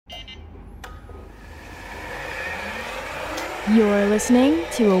You're listening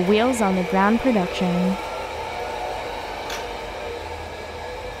to a Wheels on the Ground production.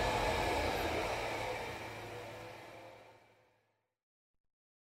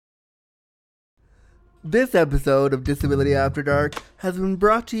 This episode of Disability After Dark has been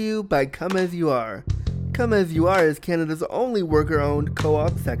brought to you by Come As You Are. Come As You Are is Canada's only worker-owned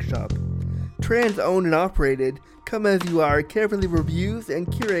co-op sex shop. Trans-owned and operated, Come As You Are carefully reviews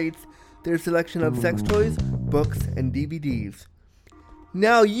and curates their selection of sex toys, books, and DVDs.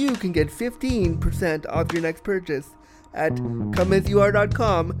 Now you can get 15% off your next purchase at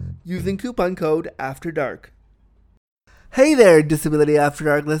comeasyouare.com using coupon code AFTERDARK. Hey there, Disability After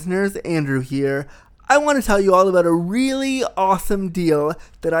Dark listeners, Andrew here. I want to tell you all about a really awesome deal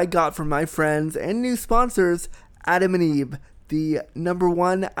that I got from my friends and new sponsors, Adam and Eve, the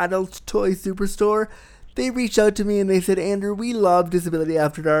 #1 adult toy superstore. They reached out to me and they said, Andrew, we love Disability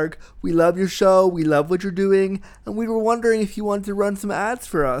After Dark. We love your show. We love what you're doing. And we were wondering if you wanted to run some ads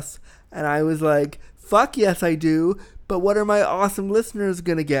for us. And I was like, fuck yes, I do. But what are my awesome listeners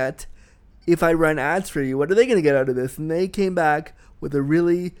going to get if I run ads for you? What are they going to get out of this? And they came back with a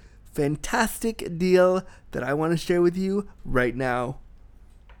really fantastic deal that I want to share with you right now.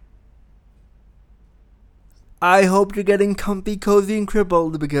 I hope you're getting comfy, cozy, and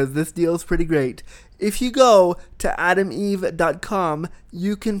crippled because this deal is pretty great. If you go to adameve.com,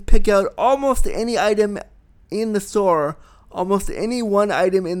 you can pick out almost any item in the store, almost any one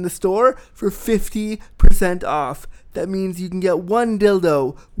item in the store for 50% off. That means you can get one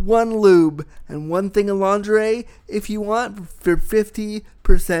dildo, one lube, and one thing of lingerie if you want for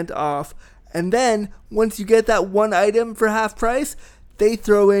 50% off. And then, once you get that one item for half price, they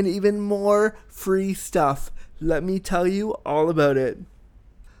throw in even more free stuff. Let me tell you all about it.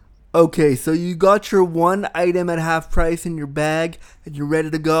 Okay, so you got your one item at half price in your bag and you're ready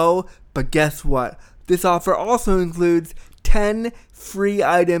to go, but guess what? This offer also includes 10 free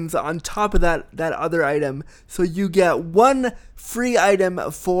items on top of that other item. So you get one free item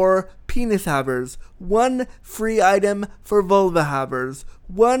for penis havers, one free item for vulva havers,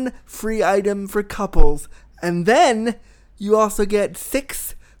 one free item for couples, and then you also get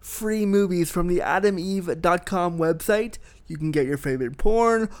 6 free movies from the adameve.com website. You can get your favorite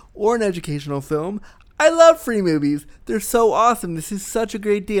porn or an educational film. I love free movies. They're so awesome. This is such a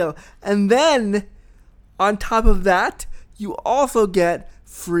great deal. And then, on top of that, you also get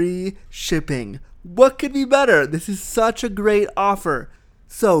free shipping. What could be better? This is such a great offer.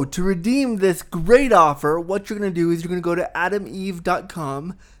 So, to redeem this great offer, what you're going to do is you're going to go to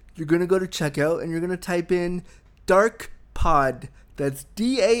adameve.com. You're going to go to checkout and you're going to type in Dark Pod. That's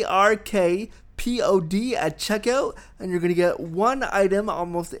DARKPOD at checkout, and you're going to get one item,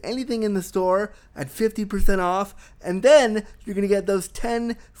 almost anything in the store, at 50% off, and then you're going to get those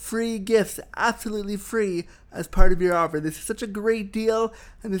 10 free gifts absolutely free as part of your offer. This is such a great deal,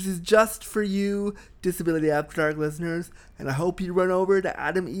 and this is just for you, Disability After Dark listeners, and I hope you run over to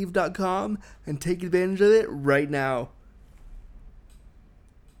adameve.com and take advantage of it right now.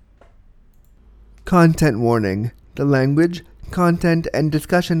 Content warning. The language, content, and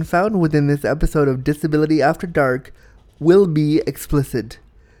discussion found within this episode of Disability After Dark will be explicit.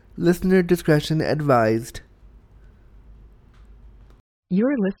 Listener discretion advised.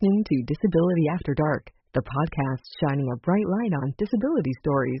 You're listening to Disability After Dark, the podcast shining a bright light on disability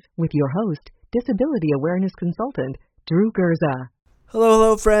stories with your host, Disability Awareness Consultant, Drew Gurza.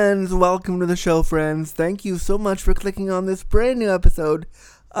 Hello, friends. Welcome to the show, friends. Thank you so much for clicking on this brand new episode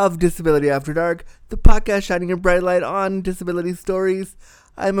of Disability After Dark, the podcast shining a bright light on disability stories.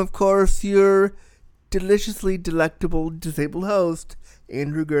 I'm, of course, your deliciously delectable disabled host,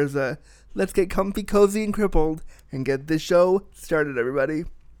 Andrew Gurza. Let's get comfy, cozy, and crippled and get this show started, everybody.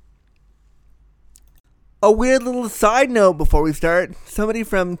 A weird little side note before we start. Somebody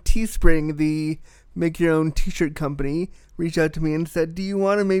from Teespring, the make-your-own t-shirt company, reached out to me and said, do you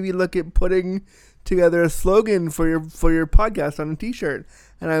want to maybe look at putting together a slogan for your podcast on a t-shirt?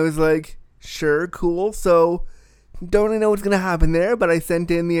 And I was like, sure, cool. So don't really know what's going to happen there, but I sent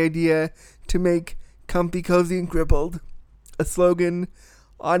in the idea to make comfy, cozy, and crippled a slogan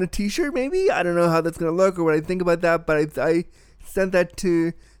on a t-shirt, maybe? I don't know how that's going to look or what I think about that, but I sent that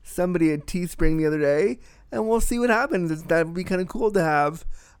to somebody at Teespring the other day, and we'll see what happens. That would be kind of cool to have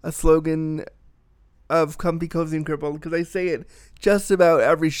a slogan of comfy, cozy, and crippled, because I say it just about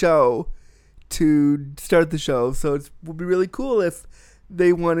every show to start the show, so it would be really cool if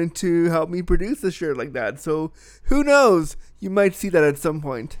they wanted to help me produce a shirt like that. So who knows? You might see that at some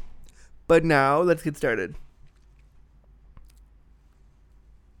point. But now, let's get started.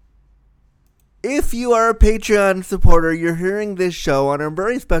 If you are a Patreon supporter, you're hearing this show on our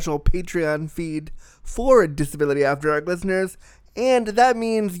very special Patreon feed for Disability After Dark listeners, and that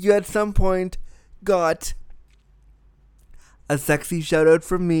means you at some point got a sexy shout out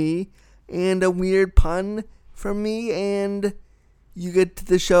from me and a weird pun from me, and you get to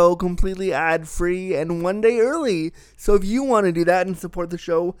the show completely ad-free and one day early. So if you want to do that and support the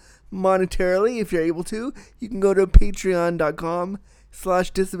show monetarily, if you're able to, you can go to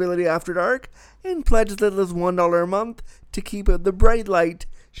patreon.com/disabilityafterdark and pledge as little as $1 a month to keep the bright light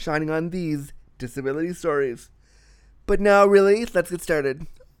shining on these disability stories. But now, really, let's get started.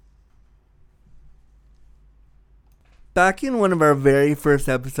 Back in one of our very first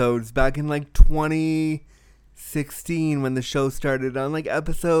episodes, back in like 2016 when the show started, on like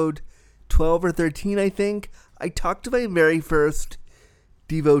episode 12 or 13, I think, I talked to my very first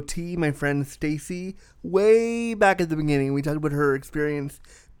devotee, my friend Stacy, way back at the beginning. We talked about her experience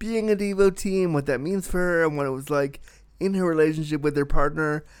being a devotee and what that means for her and what it was like in her relationship with her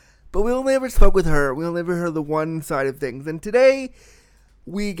partner. But we only ever spoke with her. We only ever heard the one side of things. And today,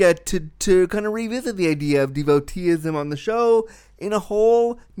 we get to kind of revisit the idea of devoteeism on the show in a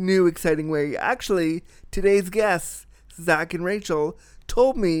whole new exciting way. Actually, today's guests, Zach and Rachel,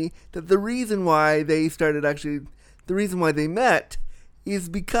 told me that the reason why they met is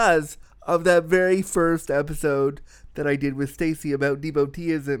because of that very first episode that I did with Stacy about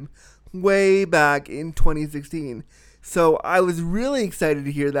devoteeism way back in 2016. So I was really excited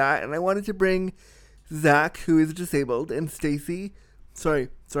to hear that, and I wanted to bring Zach, who is disabled, and Stacy,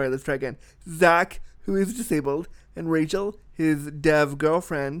 let's try again. Zach, who is disabled, and Rachel, his deaf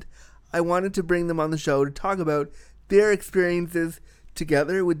girlfriend. I wanted to bring them on the show to talk about their experiences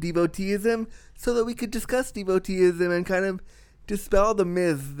together with devoteeism so that we could discuss devoteeism and kind of dispel the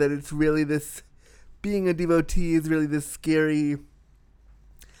myth that it's really this, being a devotee is really this scary,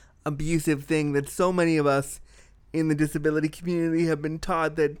 abusive thing that so many of us in the disability community have been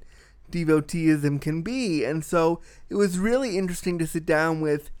taught that devoteeism can be. And so it was really interesting to sit down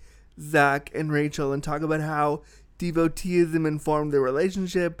with Zach and Rachel and talk about how devoteeism informed their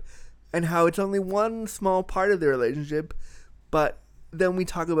relationship and how it's only one small part of their relationship, but then we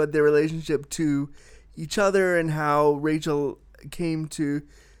talk about their relationship to each other and how Rachel came to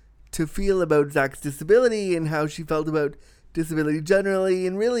feel about Zach's disability and how she felt about disability generally.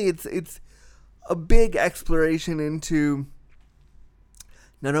 And really it's a big exploration into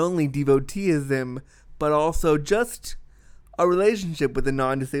not only devoteeism, but also just a relationship with a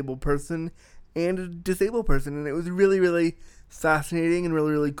non-disabled person and a disabled person. And it was really, really fascinating and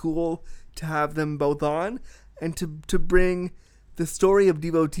really, really cool to have them both on and to bring the story of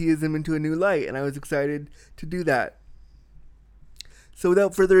devoteeism into a new light. And I was excited to do that. So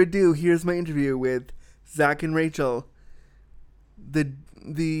without further ado, here's my interview with Zach and Rachel, the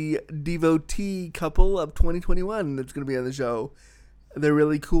devotee couple of 2021 that's going to be on the show. They're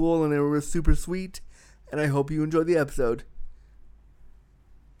really cool and they were super sweet, and I hope you enjoy the episode.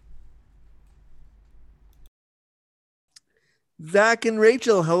 Zach and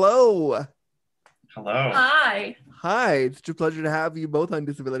Rachel, hello. Hello. Hi. Hi, it's such a pleasure to have you both on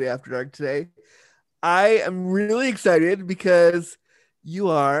Disability After Dark today. I am really excited because you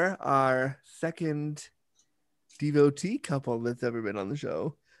are our second devotee couple that's ever been on the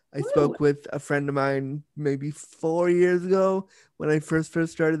show. I spoke with a friend of mine maybe 4 years ago when I first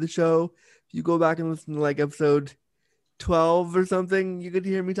started the show. If you go back and listen to like episode 12 or something, you get to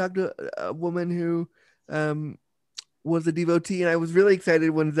hear me talk to a woman who was a devotee. And I was really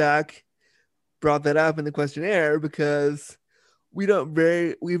excited when Zach brought that up in the questionnaire because we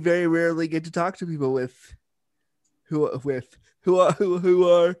very rarely get to talk to people who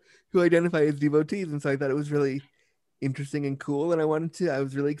identify as devotees. And so I thought it was really interesting and cool, and I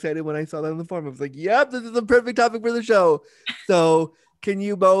was really excited when I saw that on the form. I was like, yep, this is a perfect topic for the show. So can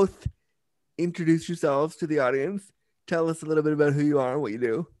you both introduce yourselves to the audience? Tell us a little bit about who you are and what you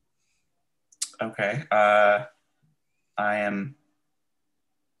do. Okay. I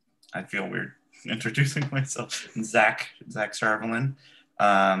feel weird introducing myself. Zach Sarvelin.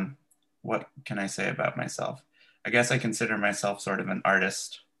 What can I say about myself? I guess I consider myself sort of an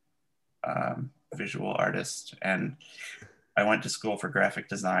artist, visual artist, and I went to school for graphic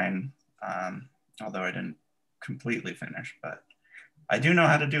design, although I didn't completely finish, but I do know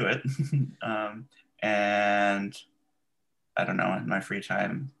how to do it. And I don't know, in my free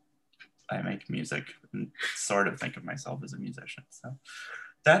time, I make music and sort of think of myself as a musician. So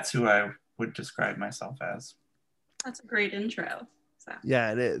that's who I would describe myself as. That's a great intro. So.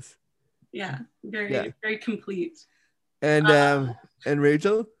 Yeah, it is. Yeah, very complete. And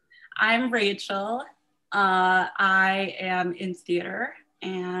Rachel? I'm Rachel. I am in theater,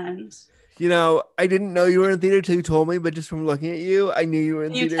 and You know, I didn't know you were in theater till you told me, but just from looking at you, I knew you were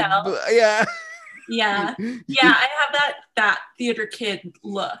in Can you theater. tell? Yeah. Yeah. Yeah, I have that theater kid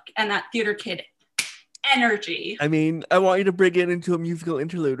look and that theater kid energy. I mean, I want you to bring it into a musical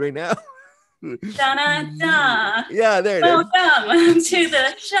interlude right now. Da-da-da. Yeah, there it is. Welcome to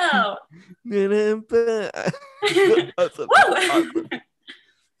the show. Awesome. Woo! Awesome.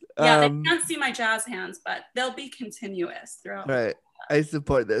 Yeah, they can't see my jazz hands, but they'll be continuous throughout. Right. I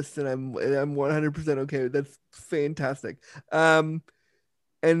support this, and I'm 100% okay. That's fantastic. And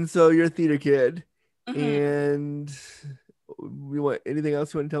so you're a theater kid, and you want anything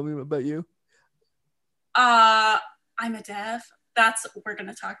else you want to tell me about you? I'm a dev. We're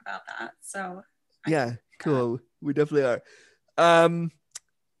gonna talk about that. So yeah, cool. We definitely are.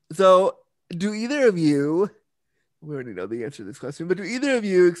 So do either of you? We already know the answer to this question, but do either of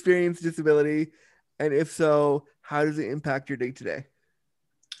you experience disability? And if so, how does it impact your day to day?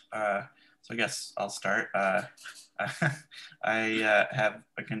 So I guess I'll start. I have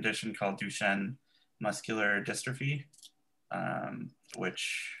a condition called Duchenne muscular dystrophy,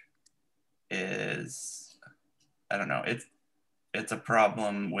 which is, I don't know, it's a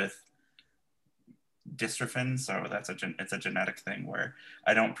problem with dystrophin. So it's a genetic thing where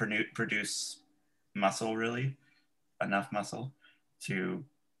I don't produce muscle, really enough muscle to,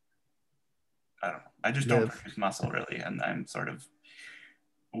 I don't know, I just don't produce muscle really, and I'm sort of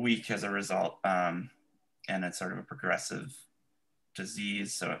weak as a result. And it's sort of a progressive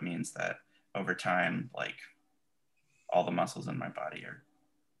disease, so it means that over time, like, all the muscles in my body are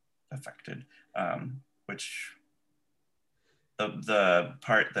affected, which the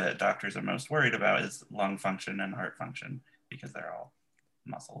part that doctors are most worried about is lung function and heart function, because they're all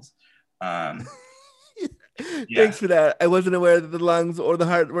muscles. Thanks for that. I wasn't aware that the lungs or the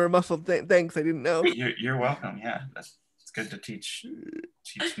heart were a muscle. Thanks, I didn't know. You're welcome. Yeah, it's good to teach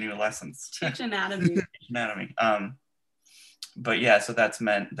new lessons. Teach anatomy. Anatomy. But yeah, so that's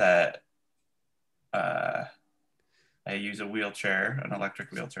meant that I use a wheelchair, an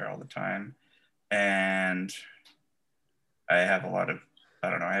electric wheelchair, all the time, and I have a lot of,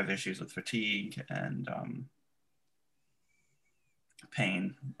 I have issues with fatigue and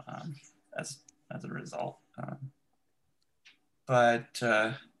pain as a result. But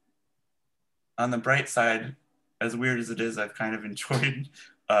on the bright side, as weird as it is, I've kind of enjoyed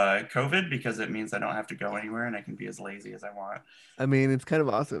COVID, because it means I don't have to go anywhere and I can be as lazy as I want. I mean, it's kind of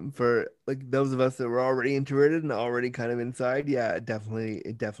awesome for like those of us that were already introverted and already kind of inside. Yeah, it definitely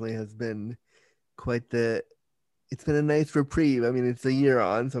has been it's been a nice reprieve. I mean, it's a year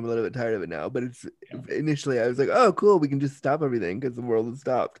on, so I'm a little bit tired of it now, but initially I was like, oh, cool, we can just stop everything because the world has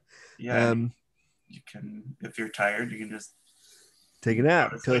stopped. Yeah. You can, if you're tired, you can just take a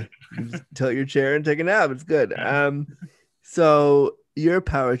nap, tilt your chair and take a nap. It's good. So you're a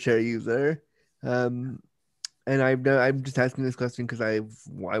power chair user. And I'm just asking this question because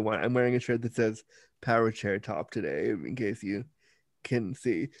I'm wearing a shirt that says power chair top today, in case you can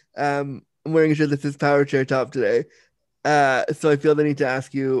see. I'm wearing a shirt that says power chair top today. So I feel the need to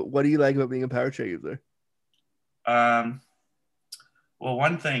ask you, what do you like about being a power chair user? Well,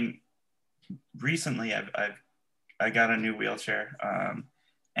 one thing, recently I got a new wheelchair,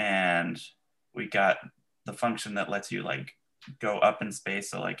 and we got the function that lets you like go up in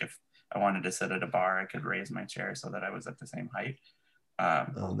space. So like if I wanted to sit at a bar, I could raise my chair so that I was at the same height.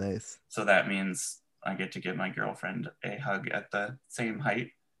 Oh, nice. So that means I get to give my girlfriend a hug at the same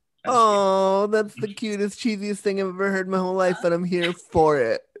height. Oh, that's the cutest, cheesiest thing I've ever heard in my whole life, but I'm here for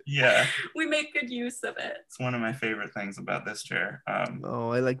it. Yeah. We make good use of it. It's one of my favorite things about this chair.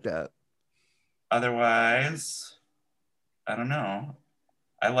 Oh, I like that. Otherwise, I don't know.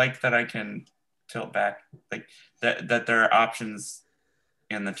 I like that I can tilt back, like that there are options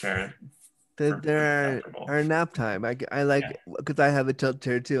in the chair. That there are nap time. I like, because I have a tilt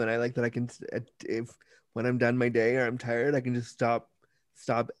chair too, and I like that I can, if when I'm done my day or I'm tired, I can just stop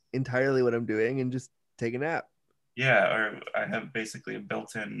entirely what I'm doing and just take a nap. Yeah, or I have basically a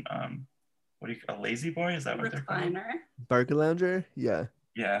built-in a lazy boy? Is that what they're called? Recliner. Barcalounger? Yeah.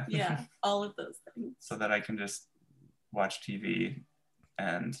 Yeah. Yeah, all of those things. So that I can just watch TV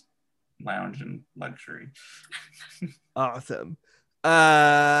and lounge in luxury. Awesome.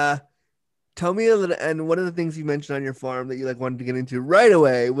 Tell me a little, and one of the things you mentioned on your farm that you like wanted to get into right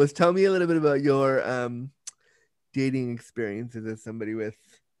away was, tell me a little bit about your dating experiences as somebody with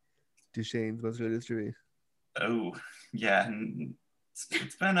Duchenne's muscular dystrophy. Oh, yeah.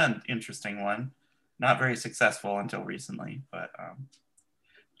 It's been an interesting one. Not very successful until recently, but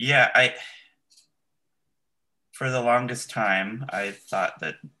yeah, for the longest time, I thought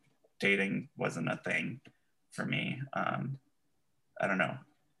that dating wasn't a thing for me. I don't know.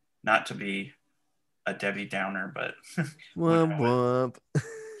 not to be a Debbie Downer, but Womp womp.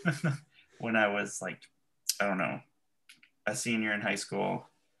 when I was like, I don't know, a senior in high school,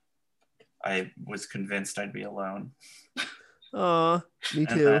 I was convinced I'd be alone. Aw, me And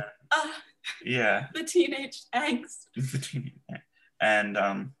too. then, yeah. The teenage angst.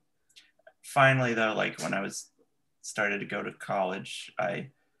 And finally, though, like when I was started to go to college, I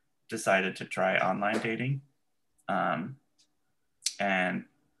decided to try online dating, and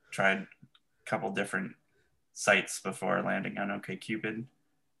tried a couple different sites before landing on OkCupid,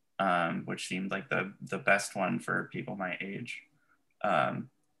 which seemed like the best one for people my age,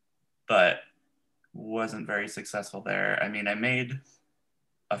 but wasn't very successful there. I mean, I made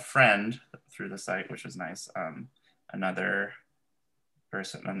a friend through the site, which was nice. Another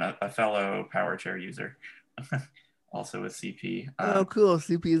person, a fellow power chair user, also with CP. Oh, cool.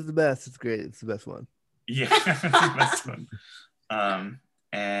 CP is the best. It's great. It's the best one. Yeah, it's the best one.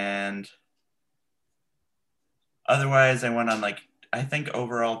 And otherwise, I went on like, I think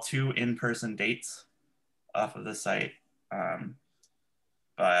overall 2 in-person dates off of the site,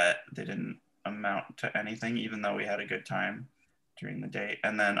 but they didn't amount to anything, even though we had a good time during the date.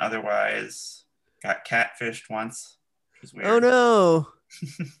 And then otherwise, got catfished once, which was weird. Oh no.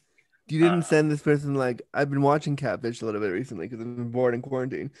 You didn't send this person, like, I've been watching Catfish a little bit recently because I've been bored in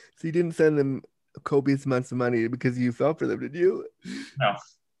quarantine. So you didn't send them copious amounts of money because you fell for them, did you? No.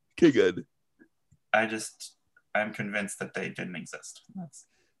 Okay, good. I'm convinced that they didn't exist. That's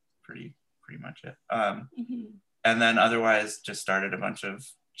pretty much it. And then otherwise just started a bunch of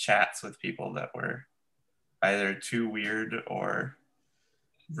chats with people that were either too weird or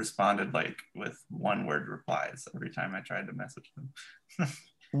responded like with 1-word replies every time I tried to message them.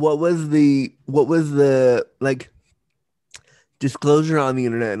 What was the like disclosure on the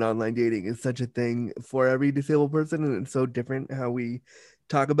internet and online dating is such a thing for every disabled person, and it's so different how we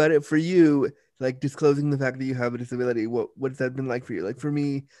talk about it. For you, like disclosing the fact that you have a disability, what's that been like for you? Like for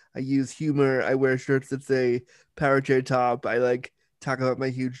me, I use humor. I wear shirts that say power chair top. I like talk about my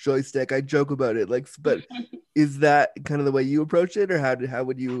huge joystick. I joke about it. Like, but is that kind of the way you approach it, or how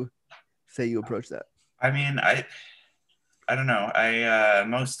would you say you approach that? I mean, I don't know. I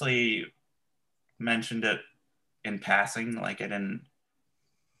mostly mentioned it in passing. Like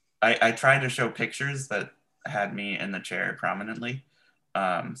I tried to show pictures that had me in the chair prominently,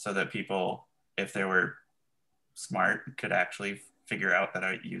 so that people, if they were smart, could actually figure out that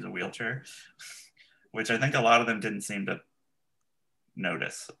I use a wheelchair, which I think a lot of them didn't seem to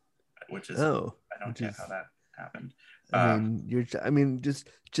notice, which is, I don't get how that happened. I mean,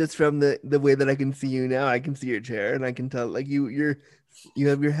 just from the way that I can see you now, I can see your chair and I can tell like you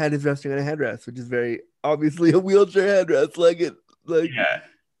have your head is resting on a headrest, which is very obviously a wheelchair headrest. Yeah,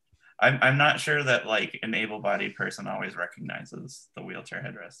 I'm not sure that like an able-bodied person always recognizes the wheelchair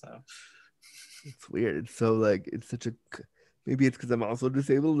headrest though. It's weird. It's so like it's such a, maybe it's because I'm also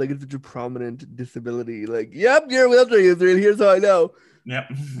disabled. Like it's such a prominent disability. Like, yep, you're a wheelchair user, and here's how I know. Yep,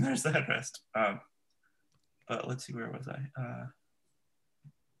 there's the headrest. But let's see, where was I?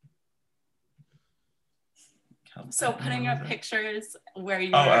 So putting up pictures where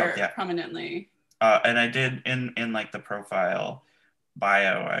you were prominently. And I did in like the profile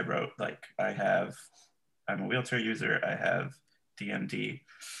bio, I wrote like I'm a wheelchair user. I have DMD,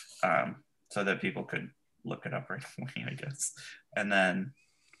 so that people could look it up right away, I guess. And then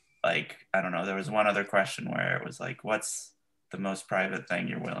like, I don't know, there was one other question where it was like, what's the most private thing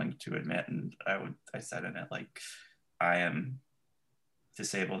you're willing to admit? And I said in it like, I am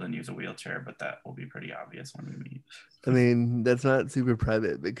disabled and use a wheelchair, but that will be pretty obvious when we meet. I mean, that's not super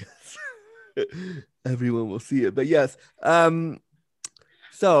private because everyone will see it. But yes,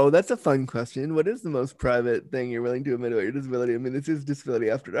 so that's a fun question. What is the most private thing you're willing to admit about your disability? I mean, this is Disability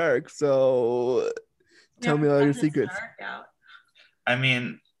After Dark, so tell me all your secrets. I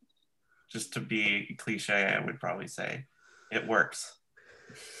mean, just to be cliche, I would probably say it works.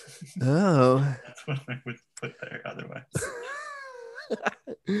 Oh. That's what I would put there otherwise.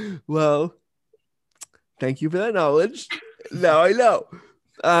 Well, thank you for that knowledge. Now I know.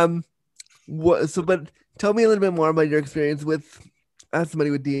 But tell me a little bit more about your experience with somebody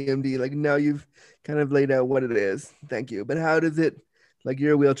with DMD. Like now you've kind of laid out what it is. Thank you. But how does it, like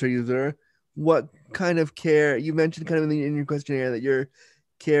you're a wheelchair user, what kind of care, you mentioned kind of in your questionnaire that your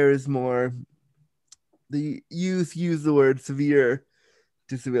care is more, the use the word severe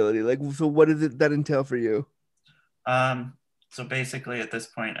disability. Like, so what does it that entail for you? So basically at this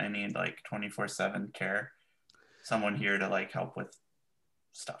point I need like 24/7 care, someone here to like help with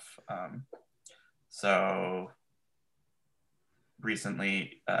stuff. So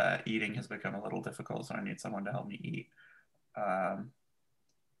recently eating has become a little difficult, so I need someone to help me eat.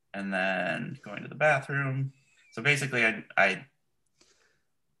 and then going to the bathroom. So basically,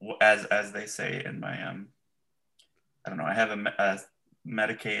 as they say in my I don't know, I have a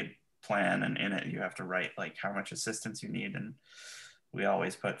Medicaid plan, and in it you have to write like how much assistance you need, and we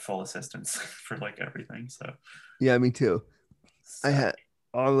always put full assistance for like everything. So Yeah, me too. I had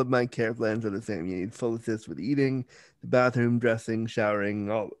all of my care plans are the same. You need full assist with eating, the bathroom, dressing, showering,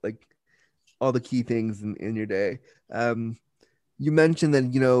 all the key things in your day. You mentioned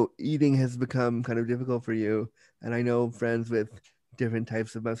that eating has become kind of difficult for you, and I know friends with different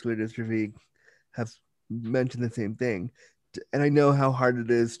types of muscular dystrophy have mentioned the same thing. And I know how hard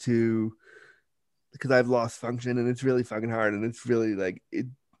it is because I've lost function, and it's really fucking hard, and it's really like it.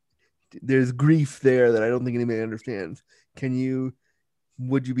 There's grief there that I don't think anybody understands.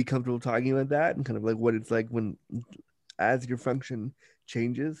 Would you be comfortable talking about that and kind of like what it's like when as your function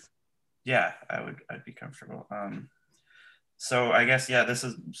changes? Yeah, I'd be comfortable. So I guess, yeah, this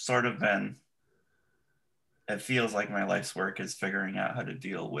has sort of been, it feels like my life's work is figuring out how to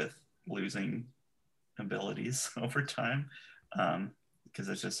deal with losing abilities over time, because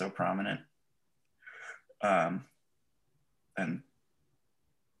it's just so prominent. And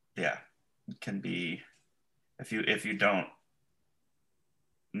yeah, it can be, if you don't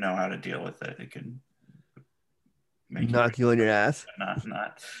know how to deal with it, it can make Knock you on your ass.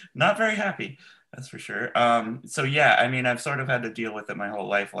 not very happy, that's for sure. So yeah, I mean, I've sort of had to deal with it my whole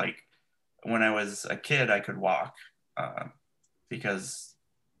life. Like when I was a kid, I could walk, because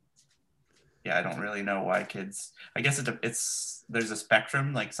yeah, I don't really know why kids, I guess there's a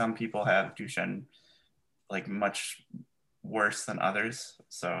spectrum. Like some people have Duchenne like much worse than others.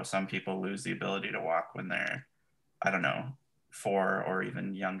 So some people lose the ability to walk when they're, I don't know, 4 or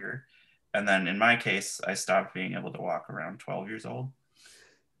even younger. And then in my case, I stopped being able to walk around 12 years old.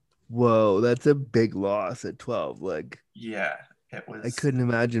 Whoa, that's a big loss at 12. Like, yeah, it was. I couldn't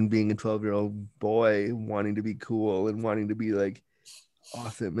imagine being a 12-year-old boy wanting to be cool and wanting to be like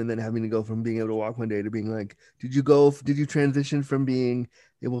awesome, and then having to go from being able to walk one day to being like, did you transition from being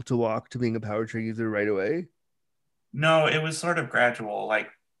able to walk to being a power chair user right away? No, it was sort of gradual. Like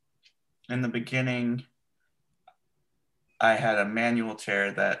in the beginning, I had a manual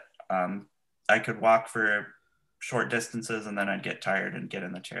chair that I could walk for short distances, and then I'd get tired and get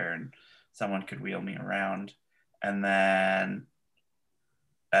in the chair and someone could wheel me around. And then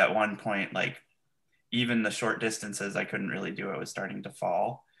at one point, like even the short distances I couldn't really do. I was starting to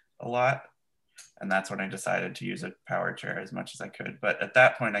fall a lot. And that's when I decided to use a power chair as much as I could. But at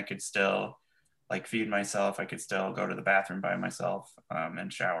that point, I could still like feed myself. I could still go to the bathroom by myself,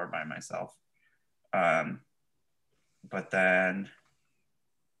 and shower by myself. But then,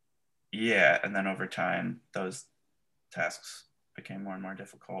 yeah, and then over time, those tasks became more and more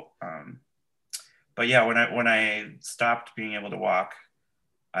difficult. But yeah, when I stopped being able to walk,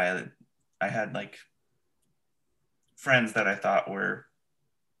 I had like friends that I thought were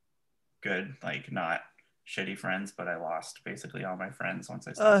good, like not shitty friends, but I lost basically all my friends once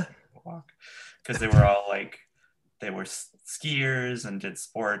I stopped being able to walk, because they were all like, they were skiers and did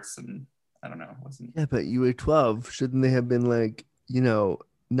sports, and I don't know, it wasn't. Yeah, but you were 12. Shouldn't they have been like,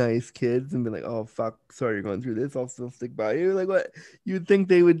 nice kids and be like, oh fuck, sorry you're going through this, I'll still stick by you? Like what? You'd think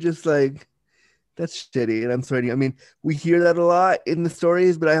they would just like, that's shitty, and I'm sorry. I mean, we hear that a lot in the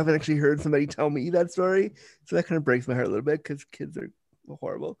stories, but I haven't actually heard somebody tell me that story. So that kind of breaks my heart a little bit because kids are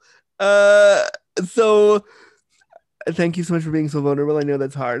horrible. So thank you so much for being so vulnerable. I know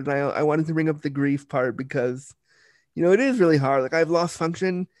that's hard. And I wanted to bring up the grief part because, it is really hard. Like I've lost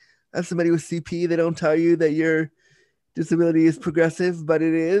function. As somebody with CP, they don't tell you that your disability is progressive, but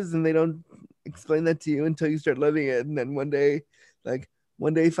it is. And they don't explain that to you until you start living it. And then one day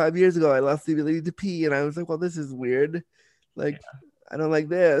 5 years ago, I lost the ability to pee. And I was like, well, this is weird. Like, yeah. I don't like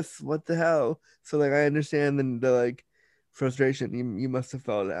this. What the hell? So like, I understand the like frustration you must have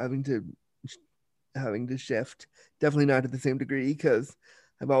felt having to shift. Definitely not to the same degree because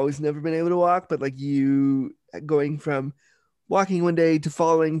I've always never been able to walk, but like you going from walking one day to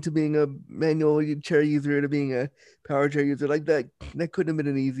falling to being a manual chair user to being a power chair user, like that couldn't have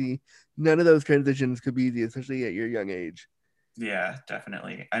been none of those transitions could be easy, especially at your young age. Yeah,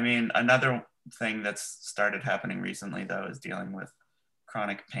 definitely. I mean, another thing that's started happening recently though is dealing with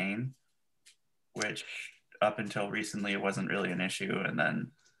chronic pain, which up until recently it wasn't really an issue, and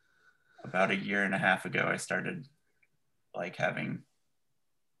then about a year and a half ago I started like having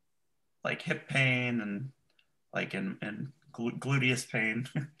like hip pain and like in gluteus pain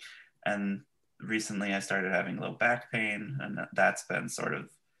and recently I started having low back pain, and that's been sort of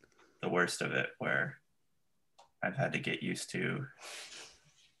the worst of it, where I've had to get used to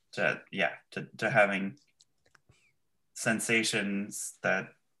having sensations that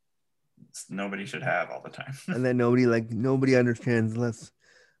nobody should have all the time. And then nobody understands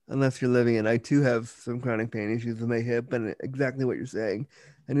unless you're living it. I too have some chronic pain issues with my hip, and exactly what you're saying.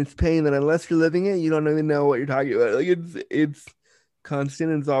 And it's pain that unless you're living it, you don't even know what you're talking about. Like it's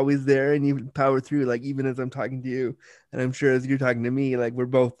constant and it's always there, and you power through. Like even as I'm talking to you, and I'm sure as you're talking to me, like we're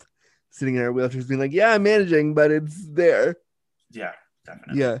both sitting in our wheelchairs being like, yeah, I'm managing, but it's there. Yeah,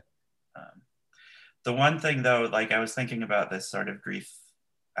 definitely. Yeah. The one thing though, like I was thinking about this sort of grief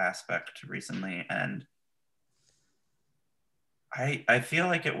aspect recently, and I feel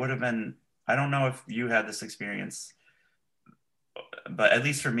like it would have been, I don't know if you had this experience, but at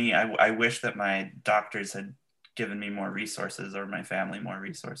least for me, I wish that my doctors had given me more resources, or my family more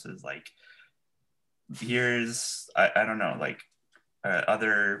resources. Like here's, I don't know, like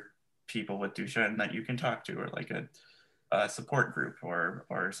other people with Duchenne that you can talk to, or like a support group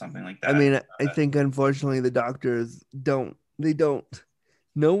or something like that. I mean, I think unfortunately the doctors don't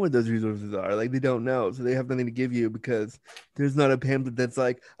know what those resources are. Like they don't know, so they have nothing to give you because there's not a pamphlet that's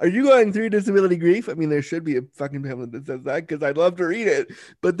like, are you going through disability grief? I mean, there should be a fucking pamphlet that says that, because I'd love to read it,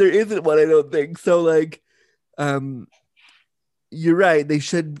 but there isn't one, I don't think. So like you're right, they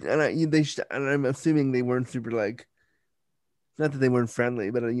should, and I'm assuming they weren't super like, not that they weren't friendly,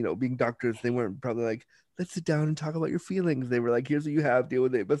 but being doctors, they weren't probably like, let's sit down and talk about your feelings. They were like, here's what you have, deal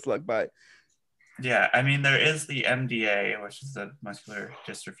with it, best luck, bye. Yeah, I mean, there is the MDA, which is the Muscular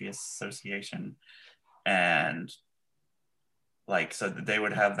Dystrophy Association, and like, so they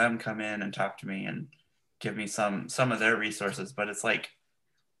would have them come in and talk to me and give me some of their resources. But it's like,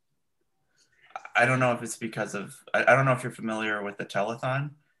 I don't know if it's because of, I don't know if you're familiar with the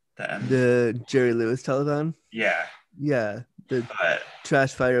telethon, the Jerry Lewis telethon. Yeah, the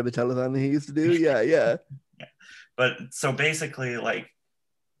trash fire of a telethon that he used to do. Yeah. But so basically, like,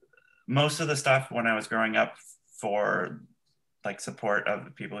 most of the stuff when I was growing up for like support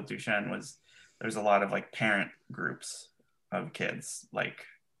of people with Duchenne there's a lot of like parent groups of kids, like,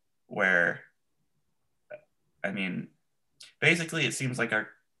 where, I mean, basically it seems like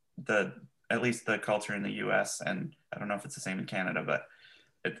at least the culture in the US, and I don't know if it's the same in Canada, but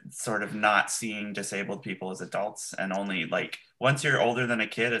it's sort of not seeing disabled people as adults, and only like once you're older than a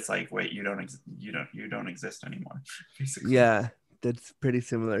kid, it's like, wait, you don't exist anymore, basically. Yeah, that's pretty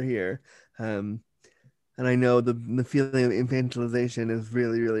similar here. And I know the feeling of infantilization is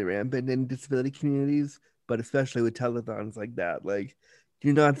really, really rampant in disability communities, but especially with telethons like that. Like,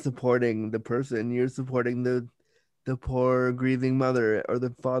 you're not supporting the person, you're supporting the poor grieving mother or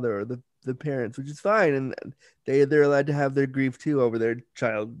the father or the parents, which is fine, and they're allowed to have their grief too over their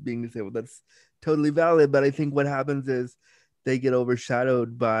child being disabled. That's totally valid. But I think what happens is they get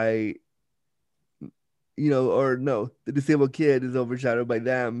overshadowed by, the disabled kid is overshadowed by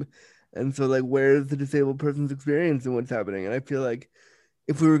them, and so like, where's the disabled person's experience and what's happening? And I feel like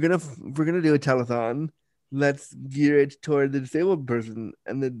if we're gonna do a telethon, let's gear it toward the disabled person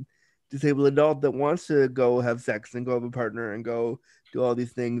and the disabled adult that wants to go have sex and go have a partner and go do all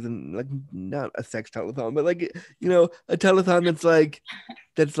these things, and like, not a sex telethon, but like, a telethon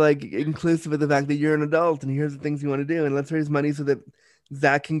that's like inclusive of the fact that you're an adult and here's the things you want to do, and let's raise money so that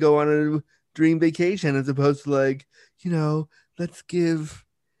Zach can go on a dream vacation, as opposed to like, let's give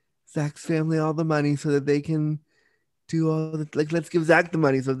Zach's family all the money so that they can do all the, like, let's give Zach the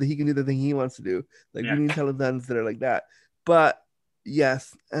money so that he can do the thing he wants to do. Like, we need telethons that are like that. But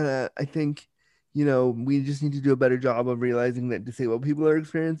yes, I think, we just need to do a better job of realizing that disabled people are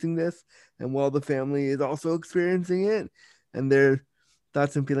experiencing this, and while the family is also experiencing it and their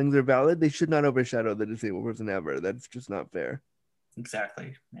thoughts and feelings are valid, they should not overshadow the disabled person ever. That's just not fair.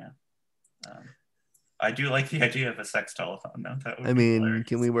 Exactly. Yeah. I do like the idea of a sex telethon though. That would I mean, hilarious.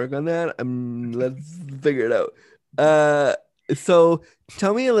 Can we work on that? Let's figure it out. So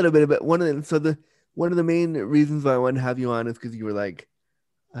tell me a little bit about one of the main reasons why I wanted to have you on is because you were like,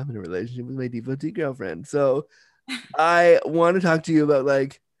 I'm in a relationship with my devotee girlfriend. So I want to talk to you about,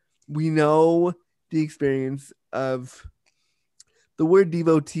 like, we know the experience of the word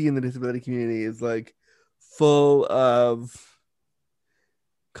devotee in the disability community is like full of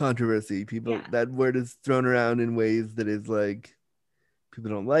controversy. That word is thrown around in ways that is like,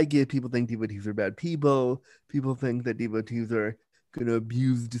 people don't like it. People think devotees are bad people. People think that devotees are going to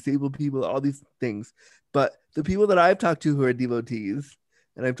abuse disabled people, all these things. But the people that I've talked to who are devotees,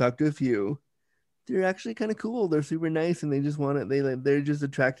 and I've talked to a few, they're actually kind of cool. They're super nice, and they just want it. They're just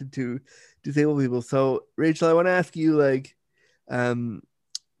attracted to disabled people. So, Rachel, I want to ask you, like,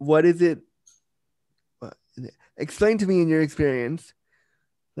 what is it? Explain to me in your experience,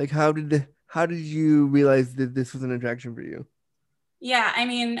 like, how did you realize that this was an attraction for you? Yeah, I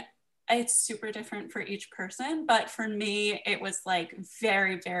mean, it's super different for each person, but for me, it was like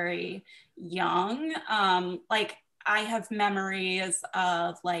very, very young. Like I have memories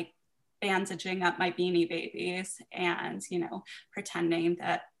of like bandaging up my Beanie Babies and, you know, pretending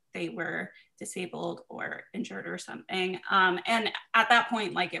that they were disabled or injured or something. And at that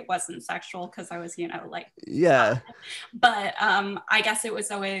point, like it wasn't sexual because I was, you know, like, Yeah. but I guess it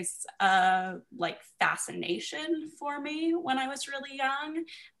was always like fascination for me when I was really young.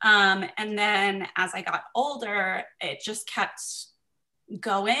 And then as I got older, it just kept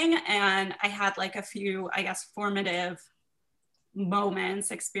going. And I had like a few, I guess, formative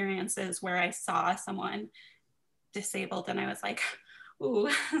moments, experiences where I saw someone disabled and I was like, ooh,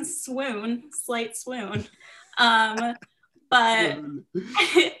 slight swoon. But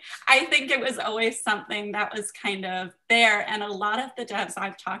I think it was always something that was kind of there. And a lot of the devs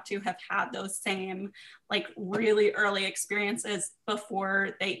I've talked to have had those same like really early experiences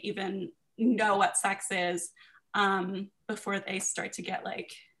before they even know what sex is, before they start to get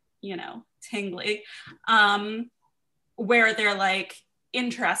like, you know, tingly, where they're like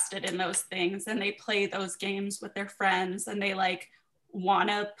interested in those things and they play those games with their friends and they like want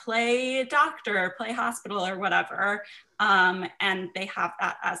to play doctor, play hospital or whatever. And they have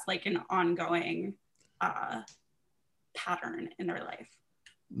that as like an ongoing pattern in their life.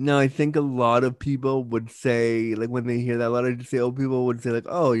 No, I think a lot of people would say, like when they hear that, a lot of disabled people would say like,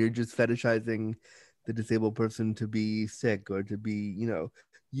 oh, you're just fetishizing the disabled person to be sick or to be, you know,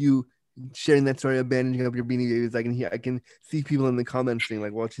 you sharing that story of bandaging up your Beanie Babies. I can see people in the comments saying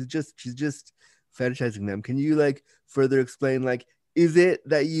like, well, she's just fetishizing them. Can you like further explain, like, is it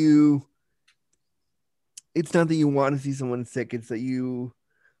that it's not that you want to see someone sick, it's that you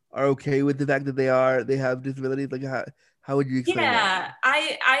are okay with the fact that they have disabilities? Like how would you explain that?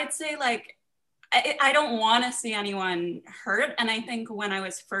 I'd say like I don't want to see anyone hurt. And I think when I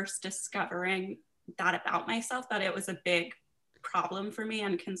was first discovering that about myself, that it was a big problem for me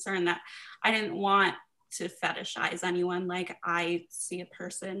and concern, that I didn't want to fetishize anyone. Like I see a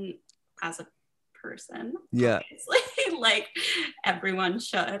person as a person, Yeah, obviously, like everyone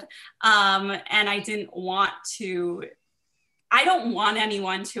should. And I don't want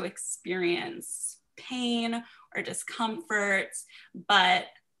anyone to experience pain or discomfort, but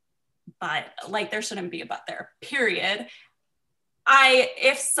like there shouldn't be a but there, period.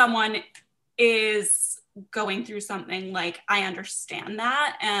 If someone is going through something, like I understand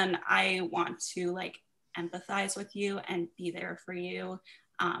that and I want to like empathize with you and be there for you,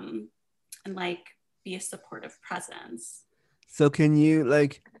 and like be a supportive presence. so can you,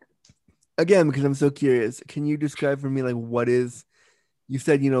 like, again, because I'm so curious, can you describe for me like what is, you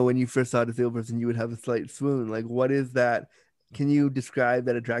said, you know, when you first saw a disabled person you would have a slight swoon, like what is that? Can you describe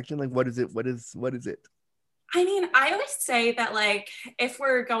that attraction? Like what is it? What is it? I mean, I always say that like if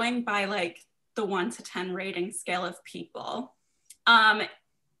we're going by like the 1 to 10 rating scale of people,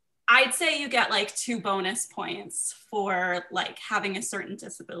 I'd say you get like 2 bonus points for like having a certain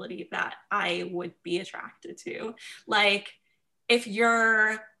disability that I would be attracted to. Like if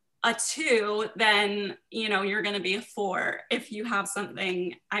you're a 2, then, you know, you're going to be a 4 if you have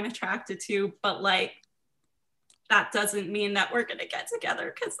something I'm attracted to, but like that doesn't mean that we're going to get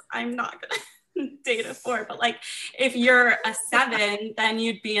together because I'm not going to date a 4. But like if you're a 7, then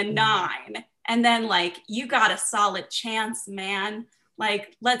you'd be a 9. And then like you got a solid chance, man.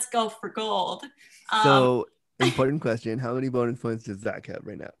 Like let's go for gold. So important question, how many bonus points does Zach have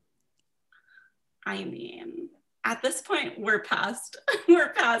right now? I mean, at this point we're past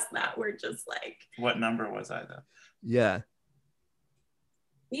that. We're just like, What number was I though? Yeah.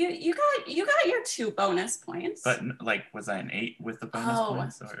 you got your 2 bonus points. But like, was I an 8 with the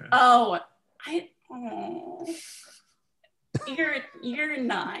bonus points? You're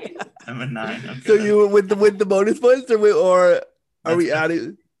 9. I'm a 9. Okay, So you with the bonus points, or are we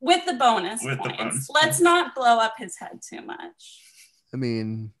adding? With the bonus With the points. bonus Let's points. not blow up his head too much. I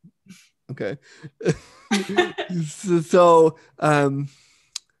mean, okay. so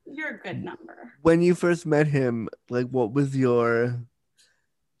You're a good number. when you first met him, like what was your,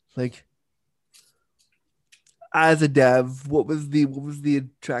 like, as a dev, what was the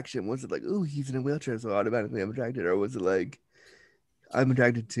attraction? Was it like, oh, he's in a wheelchair, so automatically I'm attracted? Or was it like, I'm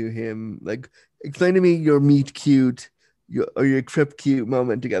attracted to him? Like, explain to me your meet cute, your trip cute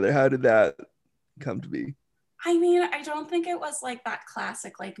moment together. How did that come to be? I mean, I don't think it was like that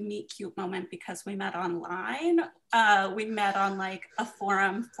classic like meet cute moment because we met online. We met on like a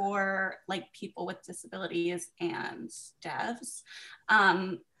forum for like people with disabilities and devs.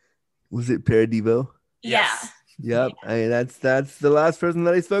 Was it Paradivo? Yes. Yep. That's the last person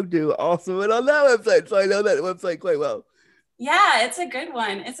that I spoke to also went on that website, so I know that website quite well. Yeah, it's a good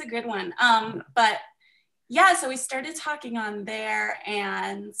one. It's a good one. But yeah, so we started talking on there,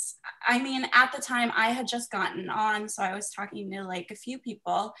 and I mean, at the time I had just gotten on, so I was talking to like a few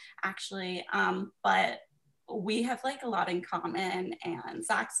people actually, but we have like a lot in common, and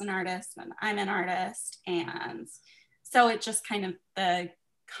Zach's an artist and I'm an artist, and so it just kind of, the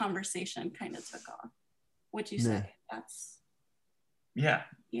conversation kind of took off. Would you say that's? Yeah.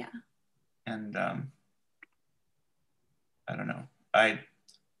 And I don't know. I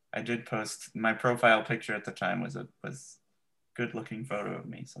did post my profile picture at the time was good looking photo of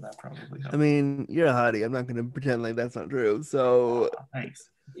me, so that probably helped. I mean, you're a hottie. I'm not gonna pretend like that's not true. So thanks.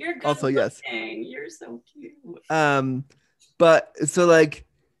 You're good also looking. Yes. You're so cute. But so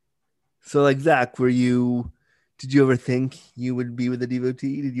Zach, did you ever think you would be with a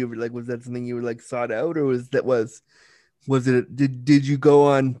devotee? Did you ever was that something you were like sought out, or did you go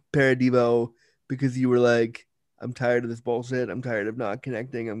on Paradevo because you were like, I'm tired of this bullshit, I'm tired of not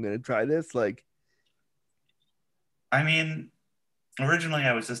connecting, I'm gonna try this? I mean, originally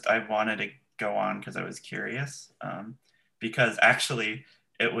I wanted to go on because I was curious, because actually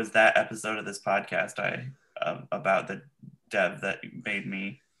it was that episode of this podcast about the dev that made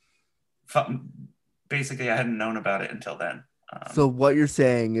me basically I hadn't known about it until then. So what you're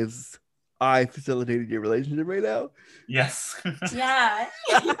saying is I facilitated your relationship right now? Yes. Yeah,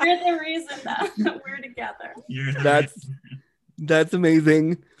 you're the reason that we're together. That's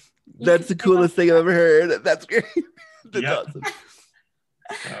amazing. That's the coolest thing I've ever heard. That's great. That's awesome.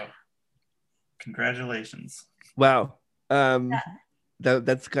 So, congratulations. Wow.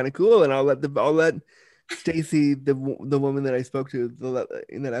 That's kind of cool, and I'll let Stacy, the woman that I spoke to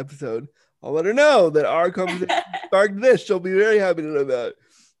in that episode, I'll let her know that our conversation sparked this. She'll be very happy to know that.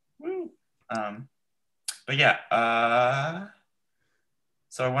 Woo. But yeah,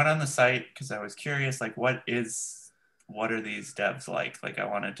 so I went on the site because I was curious, like, what are these devs like? Like, I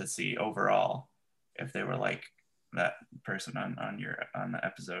wanted to see overall if they were like that person on the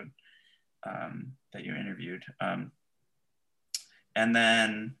episode that you interviewed. And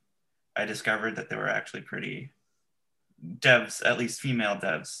then I discovered that there were actually pretty devs, at least female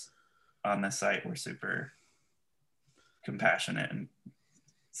devs on the site, were super compassionate and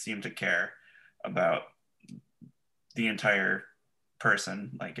seemed to care about the entire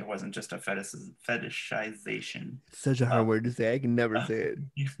person. Like, it wasn't just a fetishization. Such a hard word to say. I can never say it.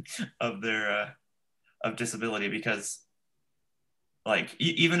 Of their of disability, because like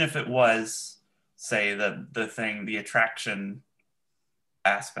even if it was, say, the attraction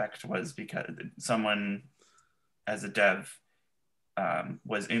aspect was because someone as a dev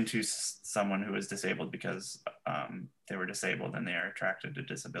was into someone who was disabled because they were disabled and they are attracted to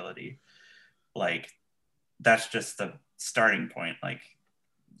disability, like that's just the starting point. Like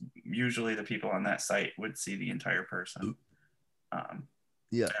usually the people on that site would see the entire person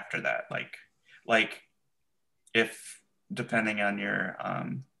after that, like if depending on your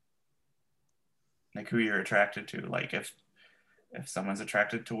like who you're attracted to, like if someone's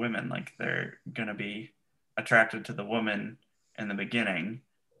attracted to women, like they're gonna be attracted to the woman in the beginning.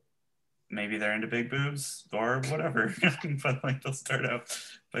 Maybe they're into big boobs or whatever, but like they'll start out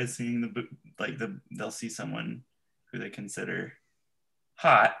by seeing they'll see someone who they consider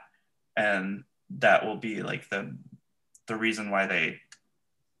hot, and that will be like the reason why they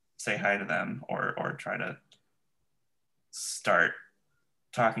say hi to them or try to start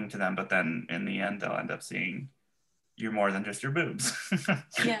talking to them. But then in the end they'll end up seeing you're more than just your boobs.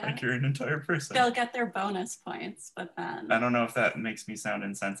 Yeah. Like you're an entire person. They'll get their bonus points, but then I don't know if that makes me sound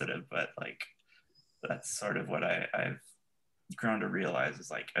insensitive, but like that's sort of what I've grown to realize is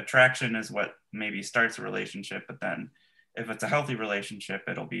like attraction is what maybe starts a relationship, but then if it's a healthy relationship,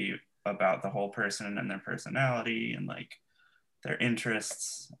 it'll be about the whole person and their personality and like their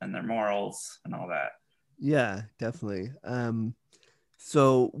interests and their morals and all that. Yeah, definitely.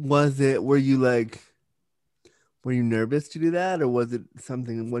 So were you nervous to do that, or was it